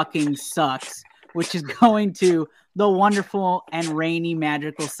fucking sucks, which is going to the wonderful and rainy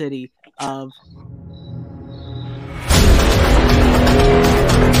magical city of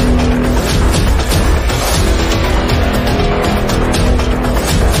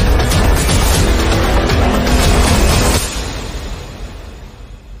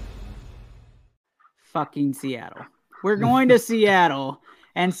fucking Seattle. We're going to Seattle,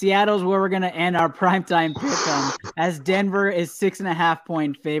 and Seattle's where we're going to end our primetime pick'em, as Denver is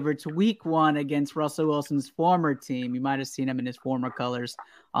 6.5-point favorites week 1 against Russell Wilson's former team. You might have seen him in his former colors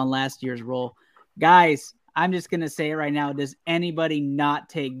on last year's roll. Guys, I'm just going to say it right now. Does anybody not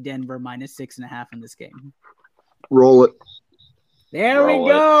take Denver -6.5 in this game? Roll it. There we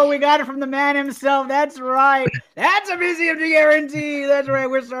go. We got it from the man himself. That's right. That's a museum to guarantee. That's right.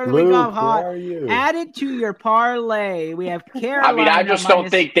 We're starting to week off hot. Add it to your parlay. We have Carolina. I just don't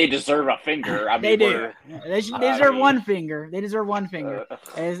think they deserve a finger. I mean, they do. They deserve one finger. They deserve one finger.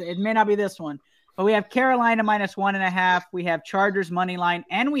 It may not be this one. But we have Carolina -1.5. We have Chargers money line,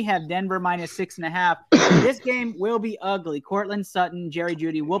 and we have Denver -6.5. This game will be ugly. Cortland Sutton, Jerry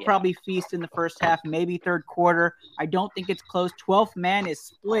Jeudy will probably feast in the first half, maybe third quarter. I don't think it's close. 12th man is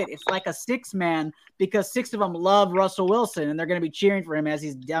split. It's like a 6-man because 6 of them love Russell Wilson, and they're going to be cheering for him as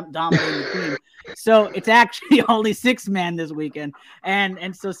he's dominating the team. So it's actually only 6-man this weekend,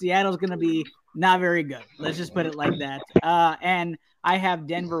 and so Seattle's going to be not very good. Let's just put it like that. And I have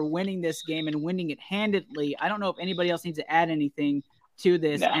Denver winning this game and winning it handedly. I don't know if anybody else needs to add anything to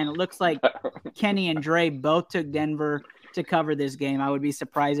this. No. And it looks like Kenny and Dre both took Denver to cover this game. I would be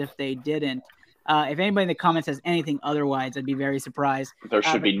surprised if they didn't. If anybody in the comments has anything otherwise, I'd be very surprised. There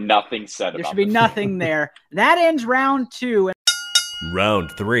should be nothing said about it. There should be nothing there. That ends round 2. Round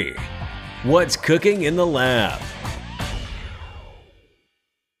 3. What's cooking in the lab?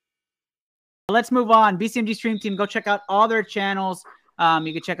 Let's move on. BCMG Stream Team, go check out all their channels.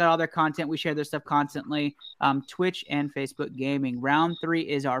 You can check out all their content. We share their stuff constantly. Twitch and Facebook Gaming. Round 3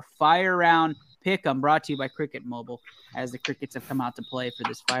 is our fire round pick'em, brought to you by Cricket Mobile, as the Crickets have come out to play for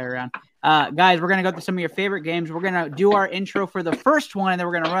this fire round. Guys, we're going to go through some of your favorite games. We're going to do our intro for the first one, and then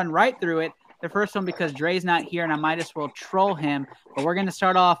we're going to run right through it. The first one because Dre's not here, and I might as well troll him. But we're going to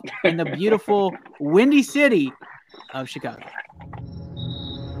start off in the beautiful Windy City of Chicago.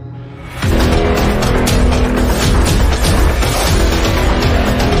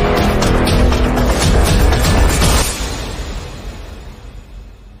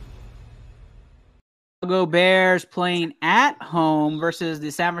 Chicago Bears playing at home versus the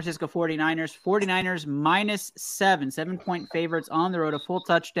San Francisco 49ers. 49ers -7, 7-point favorites on the road, a full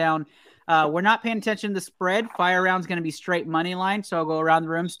touchdown. We're not paying attention to the spread. Fire round's going to be straight money line, so I'll go around the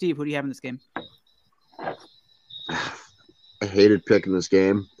room. Steve, who do you have in this game? I hated picking this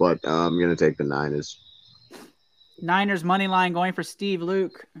game, but I'm going to take the Niners. Niners money line going for Steve.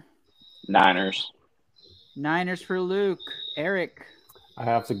 Luke? Niners. Niners for Luke. Eric? I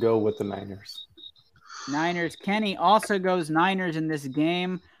have to go with the Niners. Niners. Kenny also goes Niners in this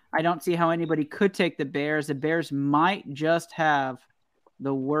game. I don't see how anybody could take the Bears. The Bears might just have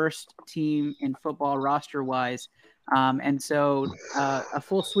the worst team in football roster-wise. And so a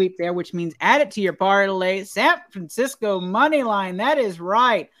full sweep there, which means add it to your parlay. San Francisco money line. That is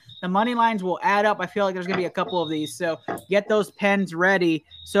right. The money lines will add up. I feel like there's going to be a couple of these. So get those pens ready.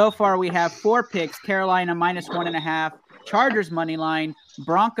 So far, we have 4 picks. Carolina -1.5. Chargers money line,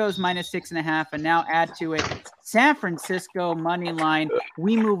 Broncos -6.5, and now add to it San Francisco money line.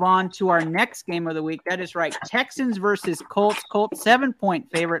 We move on to our next game of the week. That is right, Texans versus Colts. Colts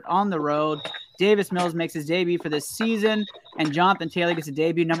 7-point favorite on the road. Davis Mills makes his debut for this season, and Jonathan Taylor gets a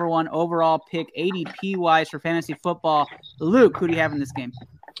debut, #1 overall pick, ADP-wise for fantasy football. Luke, who do you have in this game?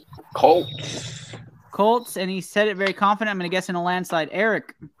 Colts. Colts, and he said it very confident. I'm going to guess in a landslide.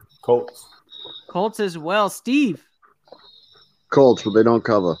 Eric? Colts. Colts as well. Steve? Colts, but they don't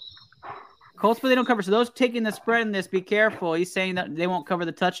cover. Colts, but they don't cover. So those taking the spread in this, be careful. He's saying that they won't cover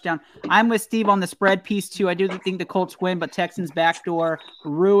the touchdown. I'm with Steve on the spread piece, too. I do think the Colts win, but Texans backdoor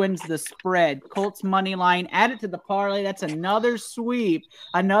ruins the spread. Colts money line, add it to the parlay. That's another sweep.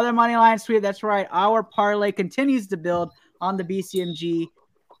 Another money line sweep. That's right. Our parlay continues to build on the BCMG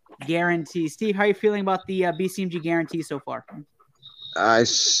guarantee. Steve, how are you feeling about the BCMG guarantee so far? I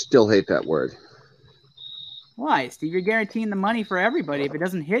still hate that word. Why, Steve? You're guaranteeing the money for everybody. If it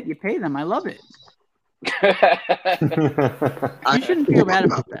doesn't hit, you pay them. I love it. You shouldn't feel bad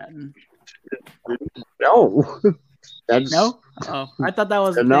about that. No. That's No? Oh, I thought that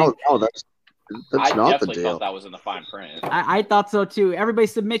was the no, thing. no, that's I not the definitely deal. thought that was in the fine print. I thought so too. Everybody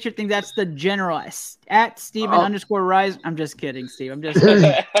submit your things. That's the general at Steven _ Rise. I'm just kidding, Steve. I'm just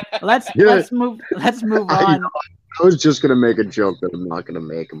kidding. Let's move on. I was just gonna make a joke that I'm not gonna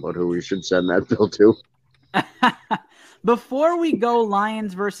make about who we should send that bill to. Before we go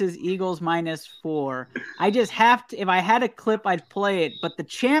Lions versus Eagles -4, I just have to, if I had a clip, I'd play it. But the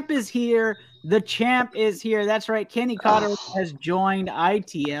champ is here. The champ is here. That's right. Kenny Cotter has joined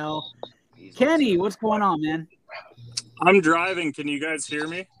ITL. Kenny, what's going on, man? I'm driving. Can you guys hear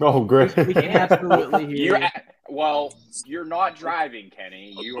me? Oh, great. We can absolutely hear you. Well, you're not driving,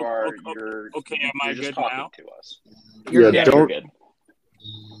 Kenny. You're okay. Am I just good talking now? to us. You're Yeah, good. You're good.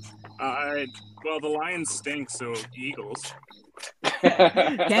 Well, the Lions stink, so Eagles.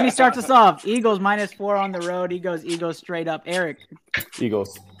 Kenny starts us off. Eagles -4 on the road. He goes Eagles straight up. Eric,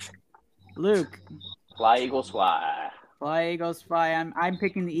 Eagles. Luke, Fly, Eagles, fly. fly Eagles fly. I'm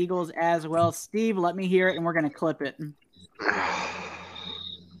picking the Eagles as well. Steve, let me hear it, and we're gonna clip it.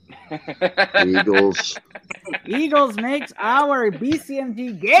 Eagles. Eagles makes our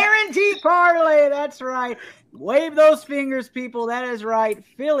BCMG guarantee parlay. That's right. Wave those fingers, people. That is right.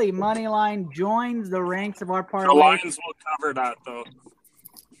 Philly moneyline joins the ranks of our The parlay. Lions will cover that, though.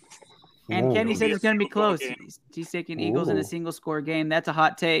 And Ooh. Kenny said it's going to be close. Game. He's taking Eagles in a Ooh. single score game. That's a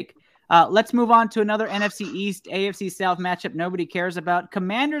hot take. Let's move on to another NFC East, AFC South matchup nobody cares about.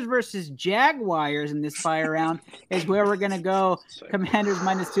 Commanders versus Jaguars in this fire round is where we're going to go. Commanders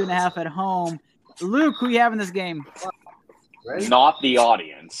 -2.5 at home. Luke, who you have in this game? Not the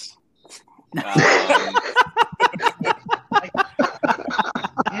audience.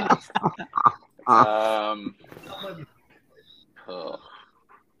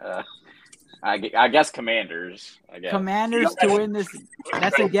 I guess Commanders. I guess. Commanders to win this.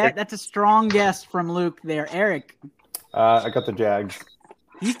 That's a strong guess from Luke there. Eric, I got the Jags.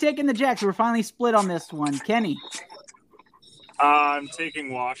 he's taking the Jacks. We're finally split on this one. Kenny, I'm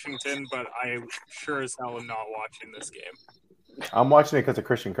taking Washington, but I sure as hell am not watching this game. I'm watching it because of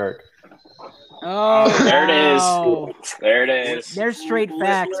Christian Kirk. oh, There it is. wow. There it is. There's straight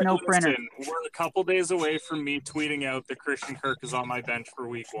facts, no printer. Listen, we're a couple days away from me tweeting out that Christian Kirk is on my bench for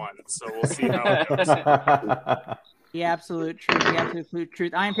week 1, so we'll see how it goes. The absolute truth. The absolute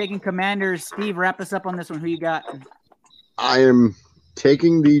truth. I am taking Commanders. Steve, wrap us up on this one. Who you got? I am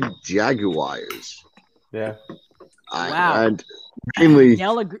taking the Jaguars. Yeah. Wow. And mainly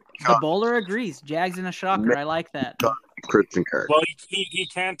The bowler agrees. Jags in a shocker. I like that. Christian Kirk. Well, he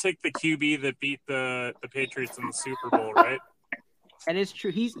can't take the QB that beat the Patriots in the Super Bowl, right? That is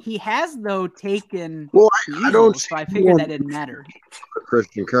true. He has though taken. Well, the I don't Eagles, so I figured that didn't matter.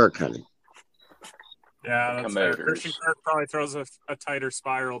 Christian Kirk, honey. Yeah, that's fair. Commanders. Christian Kirk probably throws a tighter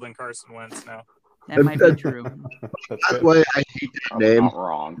spiral than Carson Wentz now. That might be true. That's That's good. why I hate that I'm name. not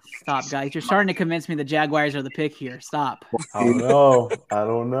wrong. Stop, guys. You're starting to convince me the Jaguars are the pick here. Stop. I don't know. I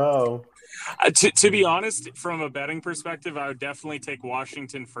don't know. To be honest, from a betting perspective, I would definitely take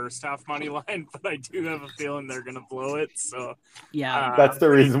Washington first half money line, but I do have a feeling they're going to blow it. So Yeah. That's the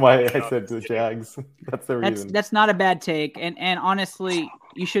reason why I said the Jags. That's the reason. That's not a bad take. And honestly,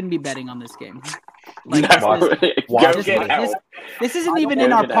 you shouldn't be betting on this game. Like No, Watch go it. get out. this isn't even Go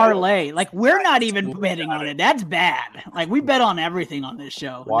in our get out. parlay. Like we're not even betting on it. That's bad. Like we bet on everything on this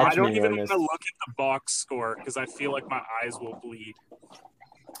show. Watch I don't me, even want Ernest. to look at the box score because I feel like my eyes will bleed.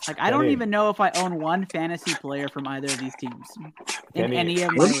 Like I don't Kenny. even know if I own one fantasy player from either of these teams in Kenny. any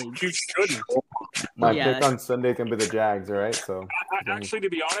of my leagues. You shouldn't. My Yeah, pick on Sunday is gonna be the Jags, all right? So Actually, to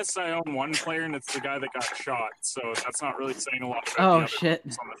be honest, I own one player, and it's the guy that got shot. So that's not really saying a lot about the Oh other shit.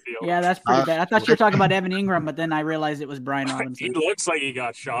 players on the field. Yeah, that's pretty bad. I thought you were talking about Evan Ingram, but then I realized it was Brian He Robinson. looks like he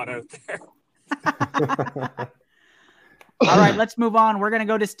got shot out there. All right, let's move on. We're going to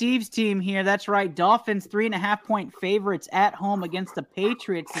go to Steve's team here. That's right. Dolphins 3.5-point favorites at home against the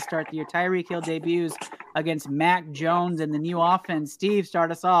Patriots to start the year. Tyreek Hill debuts against Mac Jones and the new offense. Steve,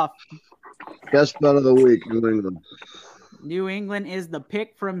 start us off. Best bet of the week, New England. New England is the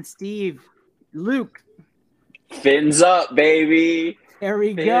pick from Steve. Luke, Fins up, baby. there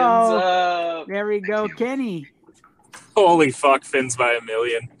we Fins go. up. There we go. Kenny. Holy fuck, Fins by a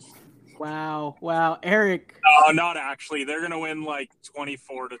million. Wow. Wow. Eric. No, not actually. They're going to win like 24-21.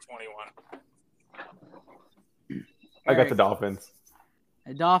 I got the Dolphins.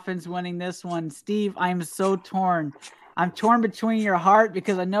 The Dolphins winning this one. Steve, I'm so torn. I'm torn between your heart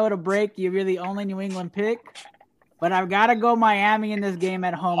because I know it'll break you. You're the only New England pick, but I've got to go Miami in this game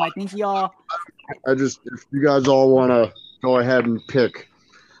at home. I think y'all. if you guys all want to go ahead and pick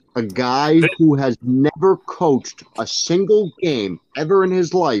a guy who has never coached a single game ever in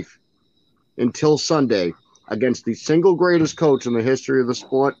his life until Sunday against the single greatest coach in the history of the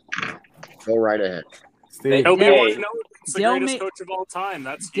sport, go right ahead. Steve, Nobody Hey. wants to know it's the Dale greatest made- coach of all time.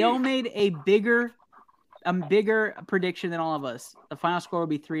 That's Dale huge. made a bigger prediction than all of us. The final score will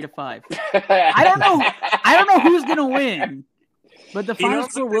be 3-5. I don't know who's gonna win, but the He final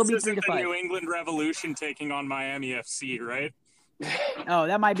knows score that will this be isn't the 3-5. New England Revolution taking on Miami FC, right? Oh,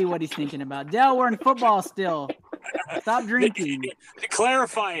 that might be what he's thinking about. Dell, we're in football still. Stop drinking. To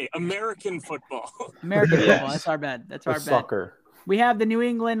clarify, American football. American Yes. football. That's our bet. That's or our bet. soccer. We have the New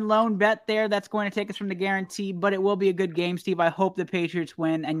England lone bet there. That's going to take us from the guarantee, but it will be a good game, Steve. I hope the Patriots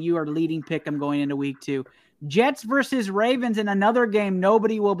win, and you are leading pick. I'm going into week 2. Jets versus Ravens in another game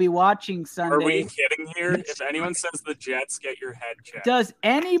nobody will be watching Sunday. Are we kidding here? If anyone says the Jets, get your head checked. Does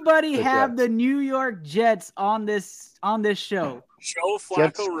anybody The have Jets. the New York Jets on this show? Joe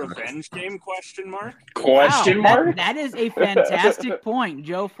Jets. Flacco revenge game? Question mark. Question Wow, mark? that is a fantastic point.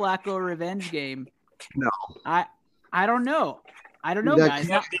 Joe Flacco revenge game. No. I don't know. I don't know, That guys.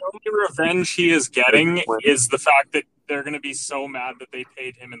 The only revenge he is getting is the fact that they're going to be so mad that they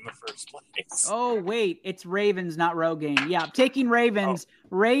paid him in the first place. Oh, wait. It's Ravens, not row game. Yeah, I'm taking Ravens.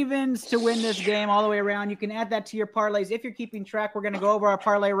 Ravens to win this game all the way around. You can add that to your parlays. If you're keeping track, we're going to go over our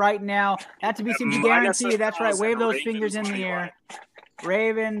parlay right now. That to be seems to guarantee. That's right. Wave those Ravens fingers in the money air. line.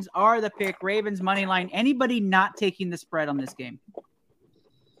 Ravens are the pick. Ravens money line. Anybody not taking the spread on this game?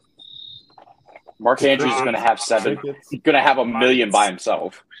 Mark Andrews is going to have 7. Tickets. He's going to have 1 million by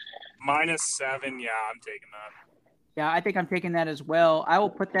himself. -7. Yeah, I'm taking that. Yeah, I think I'm taking that as well. I will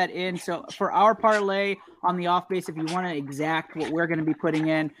put that in. So for our parlay on the off base, if you want to exact what we're going to be putting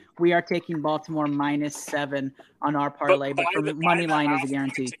in, we are taking Baltimore -7 on our parlay. But for money line is a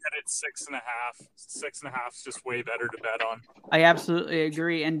guarantee. To get it 6.5. 6.5 is just way better to bet on. I absolutely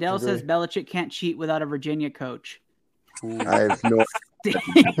agree. And Dell says Agree. Belichick can't cheat without a Virginia coach. I have no.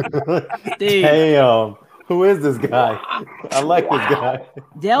 Steve. Damn. Who is this guy? I like this guy.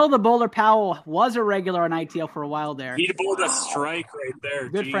 Dell the Bowler Powell was a regular on ITL for a while there. He pulled a strike right there.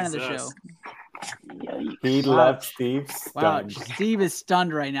 Good friend of the Jesus. show. He Wow. left Steve Wow, stunned. Steve is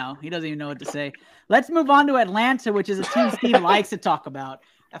stunned right now. He doesn't even know what to say. Let's move on to Atlanta, which is a team Steve likes to talk about.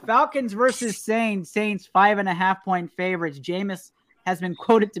 The Falcons versus Saints. Saints 5.5-point favorites. Jameis has been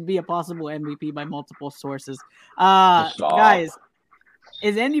quoted to be a possible MVP by multiple sources. Stop. Guys,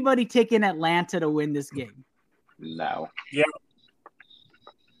 is anybody taking Atlanta to win this game? No.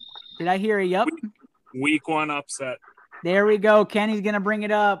 Did I hear a yup? Week 1 upset. There we go. Kenny's going to bring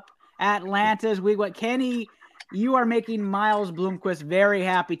it up. Atlanta's week. What, Kenny, you are making Miles Bloomquist very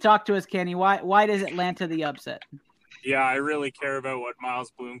happy. Talk to us, Kenny. Why does Atlanta the upset? Yeah, I really care about what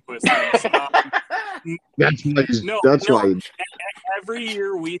Miles Bloomquist thinks. That's why. No, That's no. why. Every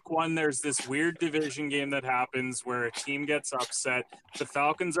year, week 1, there's this weird division game that happens where a team gets upset. The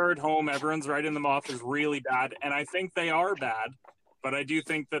Falcons are at home. Everyone's writing them off as really bad, and I think they are bad. But I do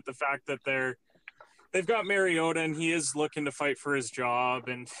think that the fact that they've got Mariota and he is looking to fight for his job,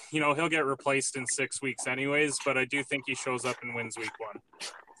 and he'll get replaced in 6 weeks anyways. But I do think he shows up and wins week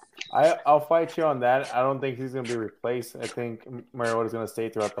 1. I'll fight you on that. I don't think he's going to be replaced. I think Mariota's going to stay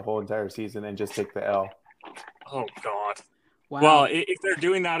throughout the whole entire season and just take the L. Oh God. Wow. Well, if they're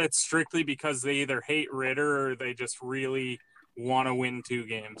doing that, it's strictly because they either hate Ritter or they just really want to win 2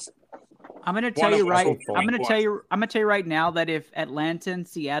 games. I'm going to tell One you of right. us will I'm going to tank tell you right now that if Atlanta and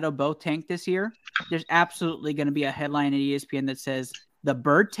Seattle both tank this year, there's absolutely going to be a headline at ESPN that says the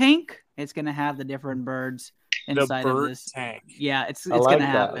bird tank. It's going to have the different birds inside the of bird this. tank. Yeah, it's I going like to that.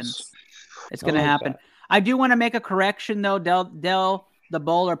 happen. It's I going to like happen. that. I do want to make a correction though. Dell, the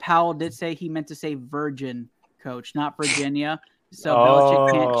bowler Powell did say he meant to say Virgin coach, not Virginia. So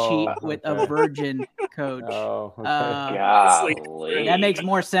Belichick can't cheat with a okay. Virgin coach. Oh, okay. Golly. That makes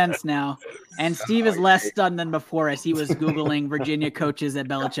more sense now. And Steve is less stunned than before as he was Googling Virginia coaches that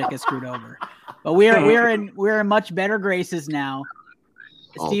Belichick has screwed over. But we're in much better graces now.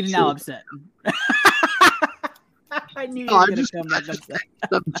 Oh, Steve's now shoot. upset. I knew he No, was I going to just- come back upset.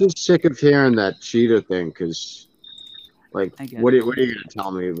 I'm just sick of hearing that cheetah thing because, like, I get what are you going to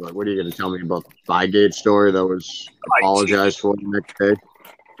tell me about? What are you going to tell me about the Flygate story that was apologized for the next day?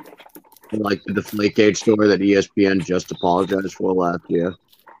 Like the Deflategate story that E ESPN just apologized for last year.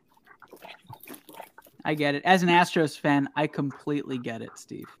 I get it. As an Astros fan, I completely get it,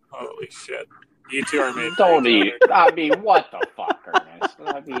 Steve. Holy shit. You two are made. Don't eat. I mean, what the fuck, Ernest?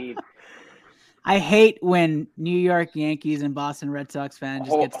 I mean, I hate when New York Yankees and Boston Red Sox fans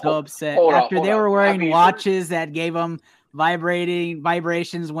just get so upset hold on, after hold they were on. wearing I mean, watches that gave them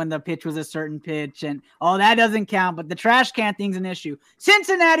vibrations when the pitch was a certain pitch, and that doesn't count. But the trash can thing's an issue.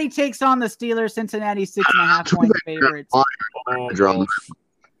 Cincinnati takes on the Steelers. Cincinnati 6.5 point favorites. Drum.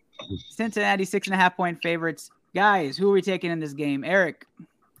 Cincinnati 6.5 point favorites. Guys, who are we taking in this game? Eric.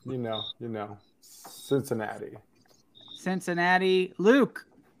 You know, Cincinnati. Cincinnati. Luke.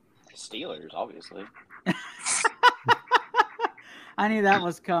 Steelers, obviously. I knew that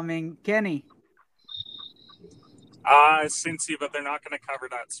was coming. Kenny. Cincy, but they're not going to cover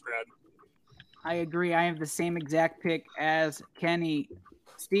that spread. I agree. I have the same exact pick as Kenny.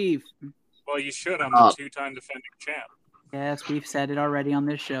 Steve. Well, you should. I'm the two-time defending champ. Yes, we've said it already on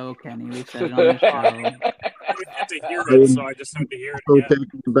this show, Kenny. We've said it on this show. I didn't get to hear it, so I just have to hear it again.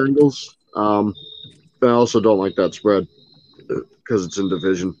 Taking the Bengals. But I also don't like that spread because it's in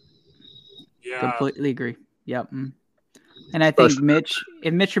division. Yeah. Completely agree. Yep. And I think if Mitch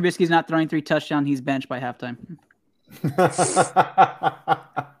Trubisky's not throwing 3 touchdowns, he's benched by halftime.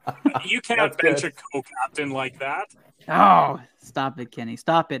 You can't bench a co-captain like that. Oh, stop it, Kenny.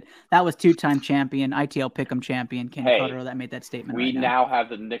 Stop it. That was 2-time champion, ITL Pick'em champion, Kenny Cotterill, that made that statement. We right now have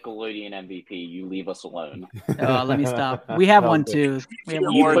the Nickelodeon MVP. You leave us alone. Oh, let me stop. We have one too.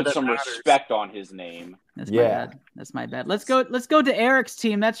 You put some respect on his name. That's my bad. That's my bad. Let's go to Eric's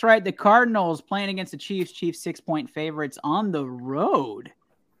team. That's right. The Cardinals playing against the Chiefs. Chiefs 6-point favorites on the road.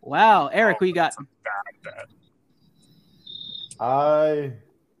 Wow. Eric, who you got? Bad. I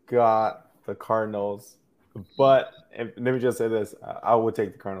got the Cardinals, but let me just say this: I would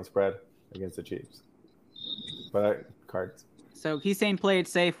take the Cardinals spread against the Chiefs. But cards. So he's saying play it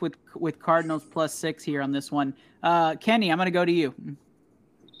safe with Cardinals +6 here on this one. Kenny, I'm going to go to you.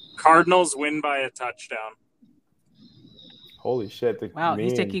 Cardinals win by a touchdown. Holy shit!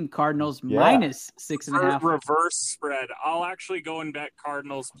 He's taking Cardinals minus 6.5. Reverse spread. I'll actually go and bet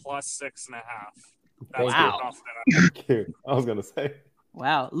Cardinals +6.5. Wow. Thank you. I was gonna say.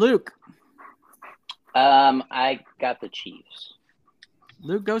 Wow, Luke. I got the Chiefs.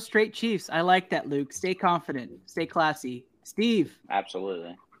 Luke, go straight Chiefs. I like that, Luke. Stay confident. Stay classy. Steve.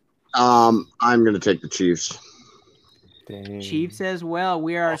 Absolutely. I'm gonna take the Chiefs. Dang. Chiefs as well.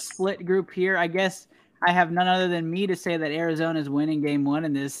 We are a split group here. I guess I have none other than me to say that Arizona is winning game 1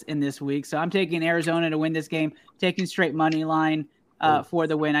 in this week. So I'm taking Arizona to win this game, taking straight money line for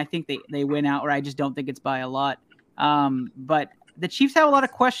the win. I think they win outright. I just don't think it's by a lot. But the Chiefs have a lot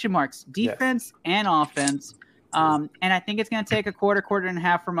of question marks, defense and offense. And I think it's going to take a quarter and a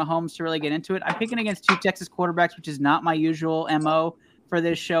half for Mahomes to really get into it. I'm picking against 2 Texas quarterbacks, which is not my usual MO for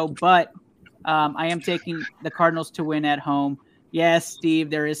this show, but I am taking the Cardinals to win at home. Yes, Steve,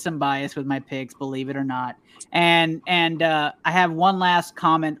 there is some bias with my picks, believe it or not. And I have one last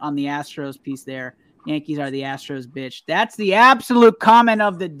comment on the Astros piece there. Yankees are the Astros, bitch. That's the absolute comment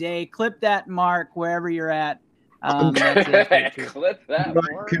of the day. Clip that, Mark, wherever you're at. Clip that.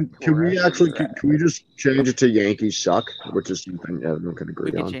 Mark, can we just change it to Yankees suck, which is something everyone can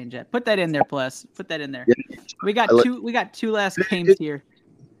agree on? We can change that. Put that in there, plus. Put that in there. Yeah. We got two last games here.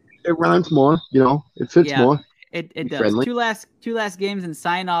 It rhymes more, it fits more. It does. Friendly. Two last games and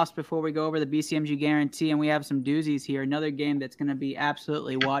sign-offs before we go over the BCMG guarantee, and we have some doozies here. Another game that's going to be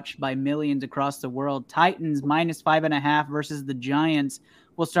absolutely watched by millions across the world. Titans -5.5 versus the Giants.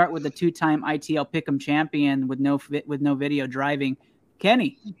 We'll start with the 2-time ITL Pick'em champion with no video driving.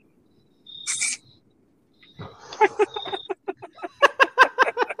 Kenny.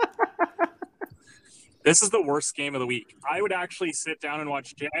 This is the worst game of the week. I would actually sit down and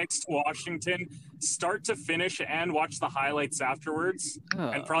watch Jags Washington start to finish and watch the highlights afterwards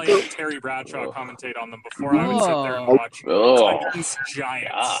and probably have Terry Bradshaw commentate on them before I would sit there and watch Titans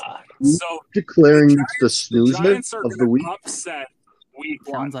Giants. So declaring the snoozer Giants are of the week. Upset week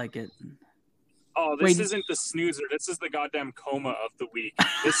one. Sounds like it. Oh, this isn't the snoozer. This is the goddamn coma of the week.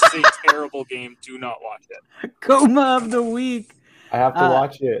 This is a terrible game. Do not watch it. Coma of the week. I have to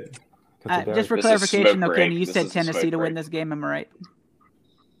watch it. Just for clarification, though, Kenny, you said Tennessee to win this game. Am I right?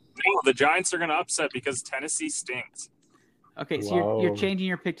 No, the Giants are going to upset because Tennessee stinks. Okay, so you're changing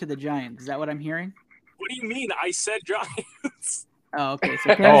your pick to the Giants. Is that what I'm hearing? What do you mean? I said Giants. Oh, okay.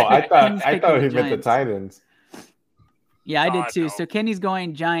 So I thought he meant the Titans. Yeah, I did too. No. So Kenny's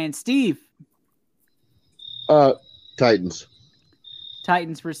going Giants. Steve. Titans.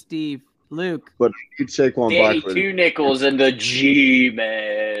 Titans for Steve. Luke. But you'd Saquon Danny Barkley. 2 nickels in the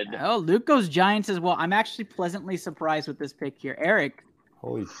G-Man. Oh, Luke goes Giants as well. I'm actually pleasantly surprised with this pick here. Eric.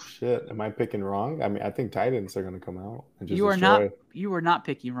 Holy shit. Am I picking wrong? I mean, I think Titans are going to come out and just You are not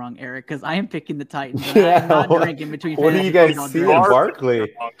picking wrong, Eric, because I am picking the Titans. Yeah, I'm not drinking between what do you guys see in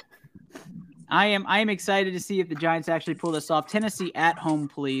Barkley? I am excited to see if the Giants actually pull this off. Tennessee at home,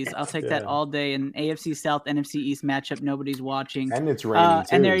 please. I'll take that all day. An AFC South, NFC East matchup nobody's watching. And it's raining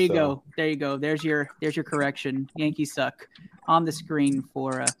too. And there you so. go. There you go. There's your correction. Yankees suck on the screen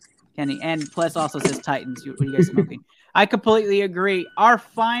for Kenny. And plus also says Titans. What are you guys smoking? I completely agree. Our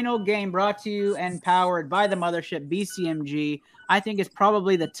final game brought to you and powered by the mothership BCMG. I think it's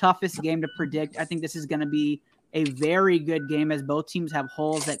probably the toughest game to predict. I think this is going to be a very good game as both teams have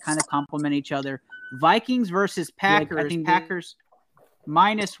holes that kind of complement each other. Vikings versus Packers. I think Packers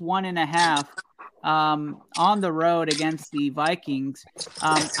 -1.5 on the road against the Vikings.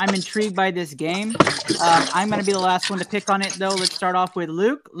 I'm intrigued by this game. I'm going to be the last one to pick on it, though. Let's start off with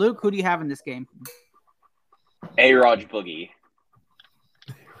Luke. Luke, who do you have in this game? A-Rod Boogie.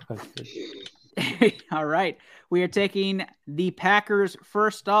 All right. We are taking the Packers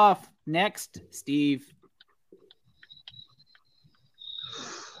first off. Next, Steve.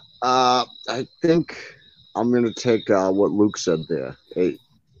 I think I'm going to take what Luke said there.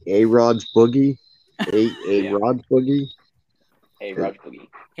 A-Rod's Boogie. A-Rod's Boogie. A-Rod Boogie.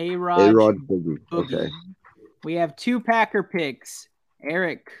 A-Rod Boogie. Okay. We have two Packer picks.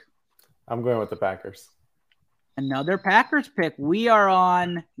 Eric. I'm going with the Packers. Another Packers pick. We are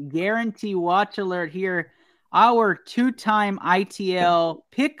on guarantee watch alert here. Our two-time ITL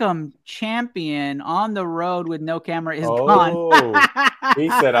Pick'em champion on the road with no camera is gone. He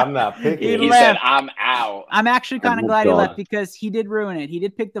said, I'm not picking. He said, I'm out. I'm actually kind of glad he left because he did ruin it. He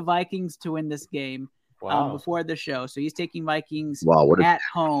did pick the Vikings to win this game before the show. So he's taking Vikings at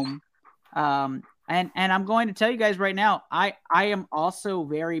home. And I'm going to tell you guys right now, I am also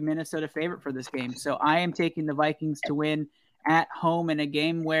very Minnesota favorite for this game. So I am taking the Vikings to win at home in a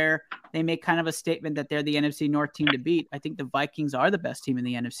game where they make kind of a statement that they're the NFC North team to beat. I think the Vikings are the best team in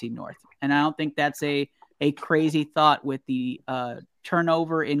the NFC North. And I don't think that's a crazy thought with the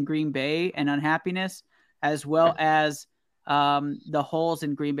turnover in Green Bay and unhappiness, as well as the holes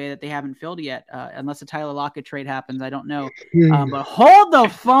in Green Bay that they haven't filled yet, unless the Tyler Lockett trade happens. I don't know. But hold the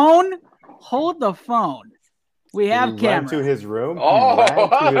phone. Hold the phone. We have camera. To his room.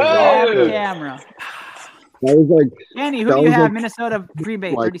 Camera. That was like Andy, who do you have? Minnesota, Green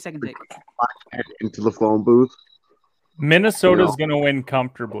Bay. 30-second take. Into the phone booth. Minnesota's going to win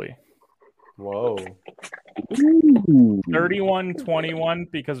comfortably. Whoa. 31-21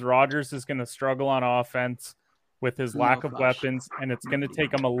 because Rodgers is going to struggle on offense with his lack of weapons, and it's going to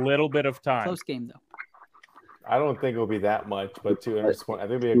take him a little bit of time. Close game, though. I don't think it'll be that much, but I think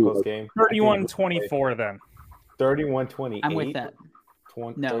it'll be a close game. 31-24 then. 31-28. I'm with that.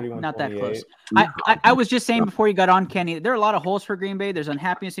 No, not that 28. close. I was just saying before you got on, Kenny, there are a lot of holes for Green Bay. There's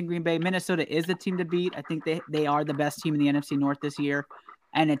unhappiness in Green Bay. Minnesota is the team to beat. I think they are the best team in the NFC North this year,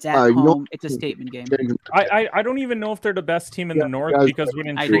 and it's at home. It's a statement game. I don't even know if they're the best team in the North because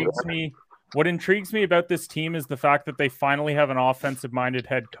what intrigues me about this team is the fact that they finally have an offensive-minded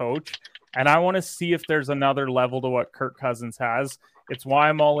head coach, and I want to see if there's another level to what Kirk Cousins has. It's why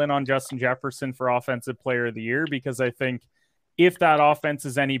I'm all in on Justin Jefferson for Offensive Player of the Year, because I think if that offense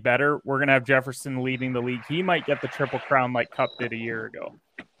is any better, we're going to have Jefferson leading the league. He might get the Triple Crown like Kupp did a year ago.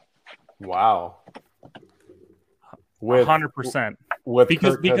 Wow. 100%.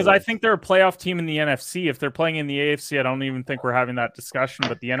 Because I think they're a playoff team in the NFC. If they're playing in the AFC, I don't even think we're having that discussion,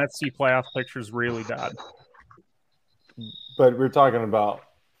 but the NFC playoff picture is really bad. But we're talking about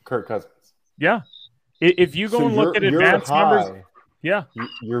Kirk Cousins. Yeah. If you go and look at advanced numbers, yeah.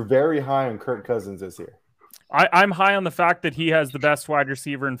 You're very high on Kirk Cousins this year. I'm high on the fact that he has the best wide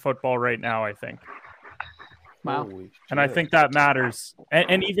receiver in football right now, I think. Wow. And I think that matters.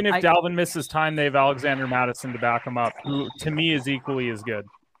 And even if Dalvin misses time, they have Alexander Madison to back him up, who to me is equally as good.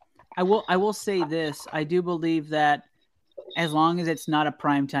 I will say this. I do believe that as long as it's not a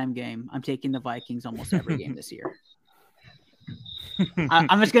primetime game, I'm taking the Vikings almost every game this year.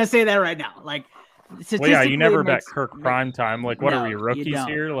 I'm just going to say that right now. Like, well, yeah, you never bet Kirk primetime. Like, what are we, rookies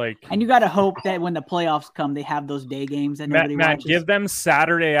here? Like, and you got to hope that when the playoffs come, they have those day games that nobody watches. Give them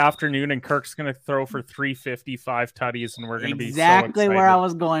Saturday afternoon, and Kirk's going to throw for 355 tutties, and we're going to be exactly where I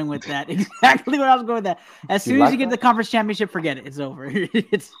was going with that. Exactly where I was going with that. As soon as you get the conference championship, forget it. It's over.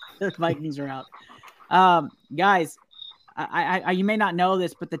 The Vikings are out. Guys, you may not know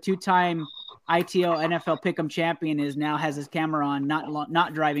this, but the two-time ITO NFL Pick'em champion has his camera on,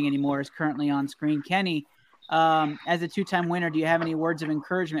 not driving anymore, is currently on screen. Kenny, as a two-time winner, do you have any words of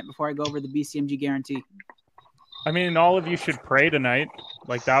encouragement before I go over the BCMG guarantee? I mean, all of you should pray tonight.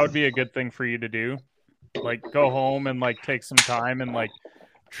 Like, that would be a good thing for you to do. Like, go home and like take some time and like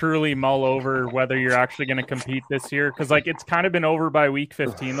truly mull over whether you're actually going to compete this year. Because like it's kind of been over by week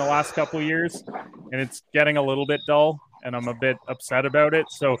 15 the last couple of years, and it's getting a little bit dull. and I'm a bit upset about it.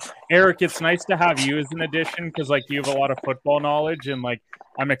 So, Eric, it's nice to have you as an addition because, like, you have a lot of football knowledge, and, like,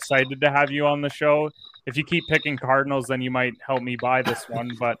 I'm excited to have you on the show. If you keep picking Cardinals, then you might help me buy this one.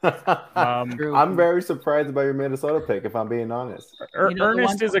 But I'm very surprised about your Minnesota pick, if I'm being honest.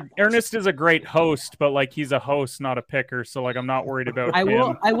 Ernest is a great host, but like he's a host, not a picker. So like I'm not worried about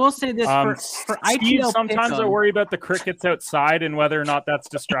him. I will say this for Steve, ITL sometimes I worry about the crickets outside and whether or not that's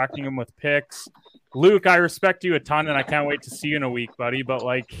distracting him with picks. Luke, I respect you a ton, and I can't wait to see you in a week, buddy. But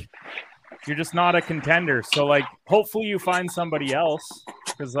like, you're just not a contender. So like, hopefully you find somebody else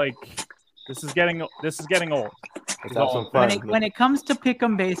because like. This is getting old. When it comes to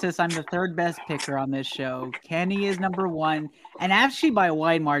pick'em basis, I'm the third best picker on this show. Kenny is number one, and actually by a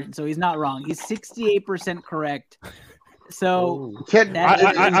wide margin, so he's not wrong. He's 68% correct. So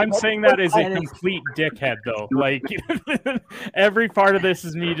I'm saying that as a complete dickhead, though. Like every part of this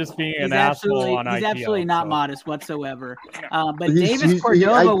is me just being an asshole on ITL. He's absolutely not modest whatsoever. But Davis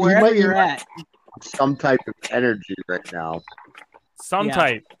Cordova, wherever you're at, some type of energy right now.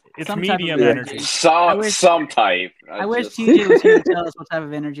 Type. It's medium energy. Some type. I wish TJ was here to tell us what type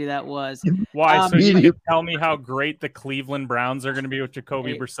of energy that was. Why? So you can tell me how great the Cleveland Browns are going to be with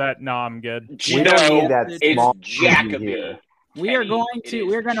Jacoby Brissett? No, I'm good. We don't need that small Jacoby. We're going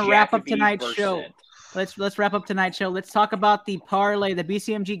to wrap up tonight's show. Let's wrap up tonight's show. Let's talk about the parlay, the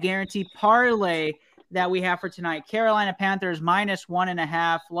BCMG guarantee parlay that we have for tonight. Carolina Panthers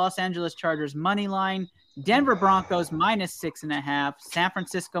 -1.5, Los Angeles Chargers money line, Denver Broncos -6.5, San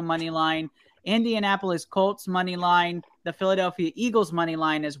Francisco money line, Indianapolis Colts money line, the Philadelphia Eagles money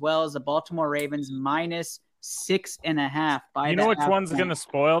line, as well as the Baltimore Ravens -6.5. You know which one's going to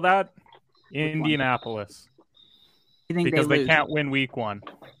spoil that? Indianapolis. You think because they can't win week 1.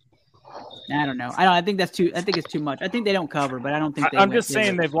 I don't know. I think it's too much. I think they don't cover, but I don't think I'm just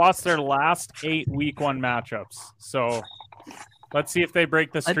saying they've lost their last 8 week 1 matchups. So let's see if they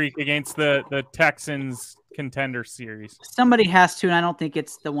break the streak against the Texans contender series. Somebody has to, and I don't think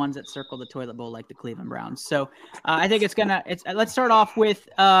it's the ones that circle the toilet bowl like the Cleveland Browns. So I think let's start off with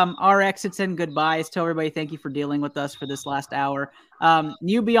our exits and goodbyes. Tell everybody thank you for dealing with us for this last hour.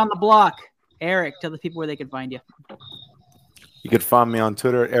 Newbie on the block, Eric, tell the people where they can find you. You can find me on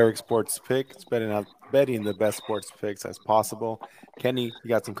Twitter at Eric Sports Picks, betting the best sports picks as possible. Kenny, you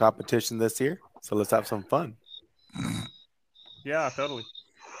got some competition this year, so let's have some fun. Yeah, totally.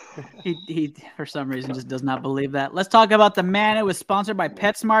 He for some reason just does not believe that. Let's talk about the man who was sponsored by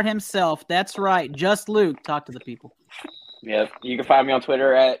PetSmart himself. That's right, Just Luke. Talk to the people. Yeah, you can find me on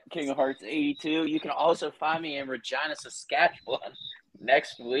Twitter at King of Hearts 82. You can also find me in Regina, Saskatchewan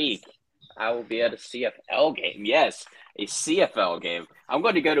next week. I will be at a CFL game. Yes, a CFL game. I'm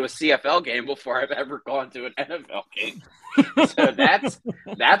going to go to a CFL game before I've ever gone to an NFL game. So that's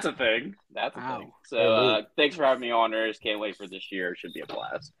a thing. That's a thing. So thanks for having me on, Ernest. Can't wait for this year. It should be a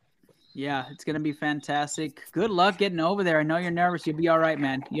blast. Yeah, it's going to be fantastic. Good luck getting over there. I know you're nervous. You'll be all right,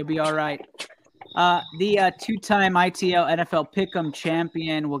 man. You'll be all right. The two-time ITL NFL Pick'em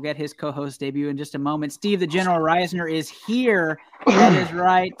champion will get his co-host debut in just a moment. Steve, the General Reisner, is here. That is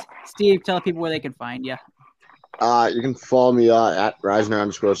right. Steve, tell people where they can find you. You can follow me at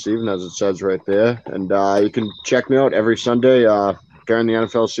Reisner_Steven, as it says right there. And you can check me out every Sunday during the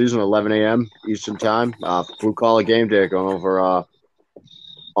NFL season, 11 a.m. Eastern Time. Blue Collar Game Day, going over all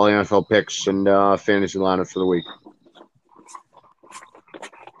the NFL picks and fantasy lineups for the week.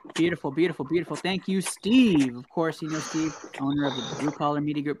 Beautiful, beautiful, beautiful. Thank you, Steve. Of course, you know Steve, owner of the Blue Collar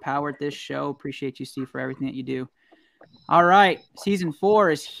Media Group, powered this show. Appreciate you, Steve, for everything that you do. All right, Season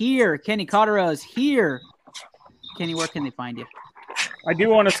 4 is here. Kenny Cotterill is here. Kenny, where can they find you? I do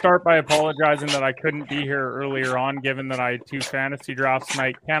want to start by apologizing that I couldn't be here earlier on, given that I had 2 fantasy drafts, and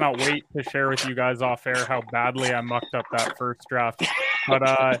I cannot wait to share with you guys off air how badly I mucked up that first draft.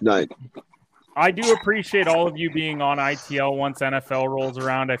 But nice. I do appreciate all of you being on ITL once NFL rolls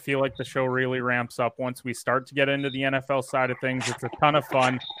around. I feel like the show really ramps up once we start to get into the NFL side of things. It's a ton of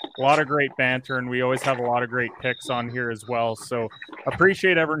fun, a lot of great banter, and we always have a lot of great picks on here as well. So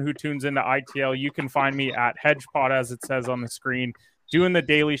appreciate everyone who tunes into ITL. You can find me at HedgePod, as it says on the screen, doing the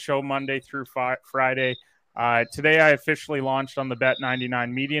daily show Monday through Friday. Today I officially launched on the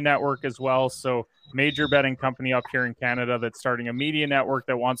Bet99 Media Network as well. So major betting company up here in Canada that's starting a media network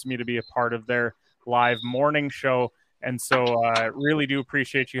that wants me to be a part of their live morning show. And so really do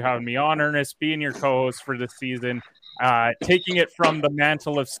appreciate you having me on, Ernest, being your co-host for this season, taking it from the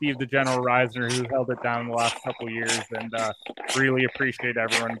mantle of Steve the General Reisner, who held it down the last couple of years, and really appreciate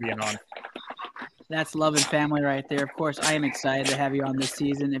everyone being on. That's love and family right there. Of course, I am excited to have you on this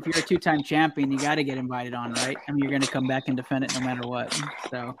season. If you're a 2-time champion, you got to get invited on, right? I mean, you're going to come back and defend it no matter what.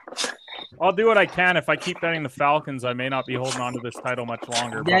 So I'll do what I can. If I keep betting the Falcons, I may not be holding on to this title much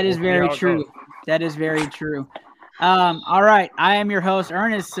longer. That is very true. That is very true. All right. I am your host,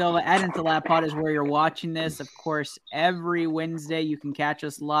 Ernest Silva. Add into Lab Pod is where you're watching this. Of course, every Wednesday you can catch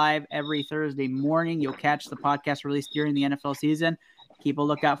us live. Every Thursday morning you'll catch the podcast released during the NFL season. Keep a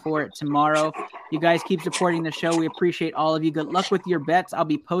lookout for it tomorrow. You guys keep supporting the show. We appreciate all of you. Good luck with your bets. I'll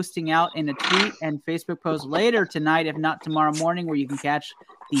be posting out in a tweet and Facebook post later tonight, if not tomorrow morning, where you can catch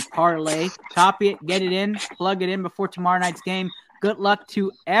the parlay. Copy it, get it in, plug it in before tomorrow night's game. Good luck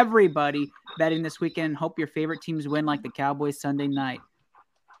to everybody betting this weekend. Hope your favorite teams win like the Cowboys Sunday night.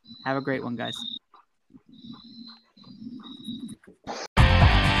 Have a great one, guys.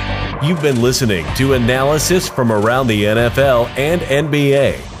 You've been listening to analysis from around the NFL and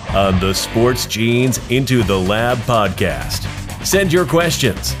NBA on the Sports Genes Into the Lab podcast. Send your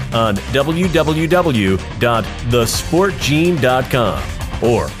questions on www.thesportgene.com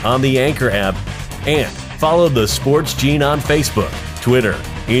or on the Anchor app, and follow the Sports Gene on Facebook, Twitter,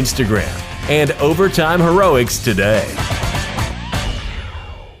 Instagram, and Overtime Heroics today.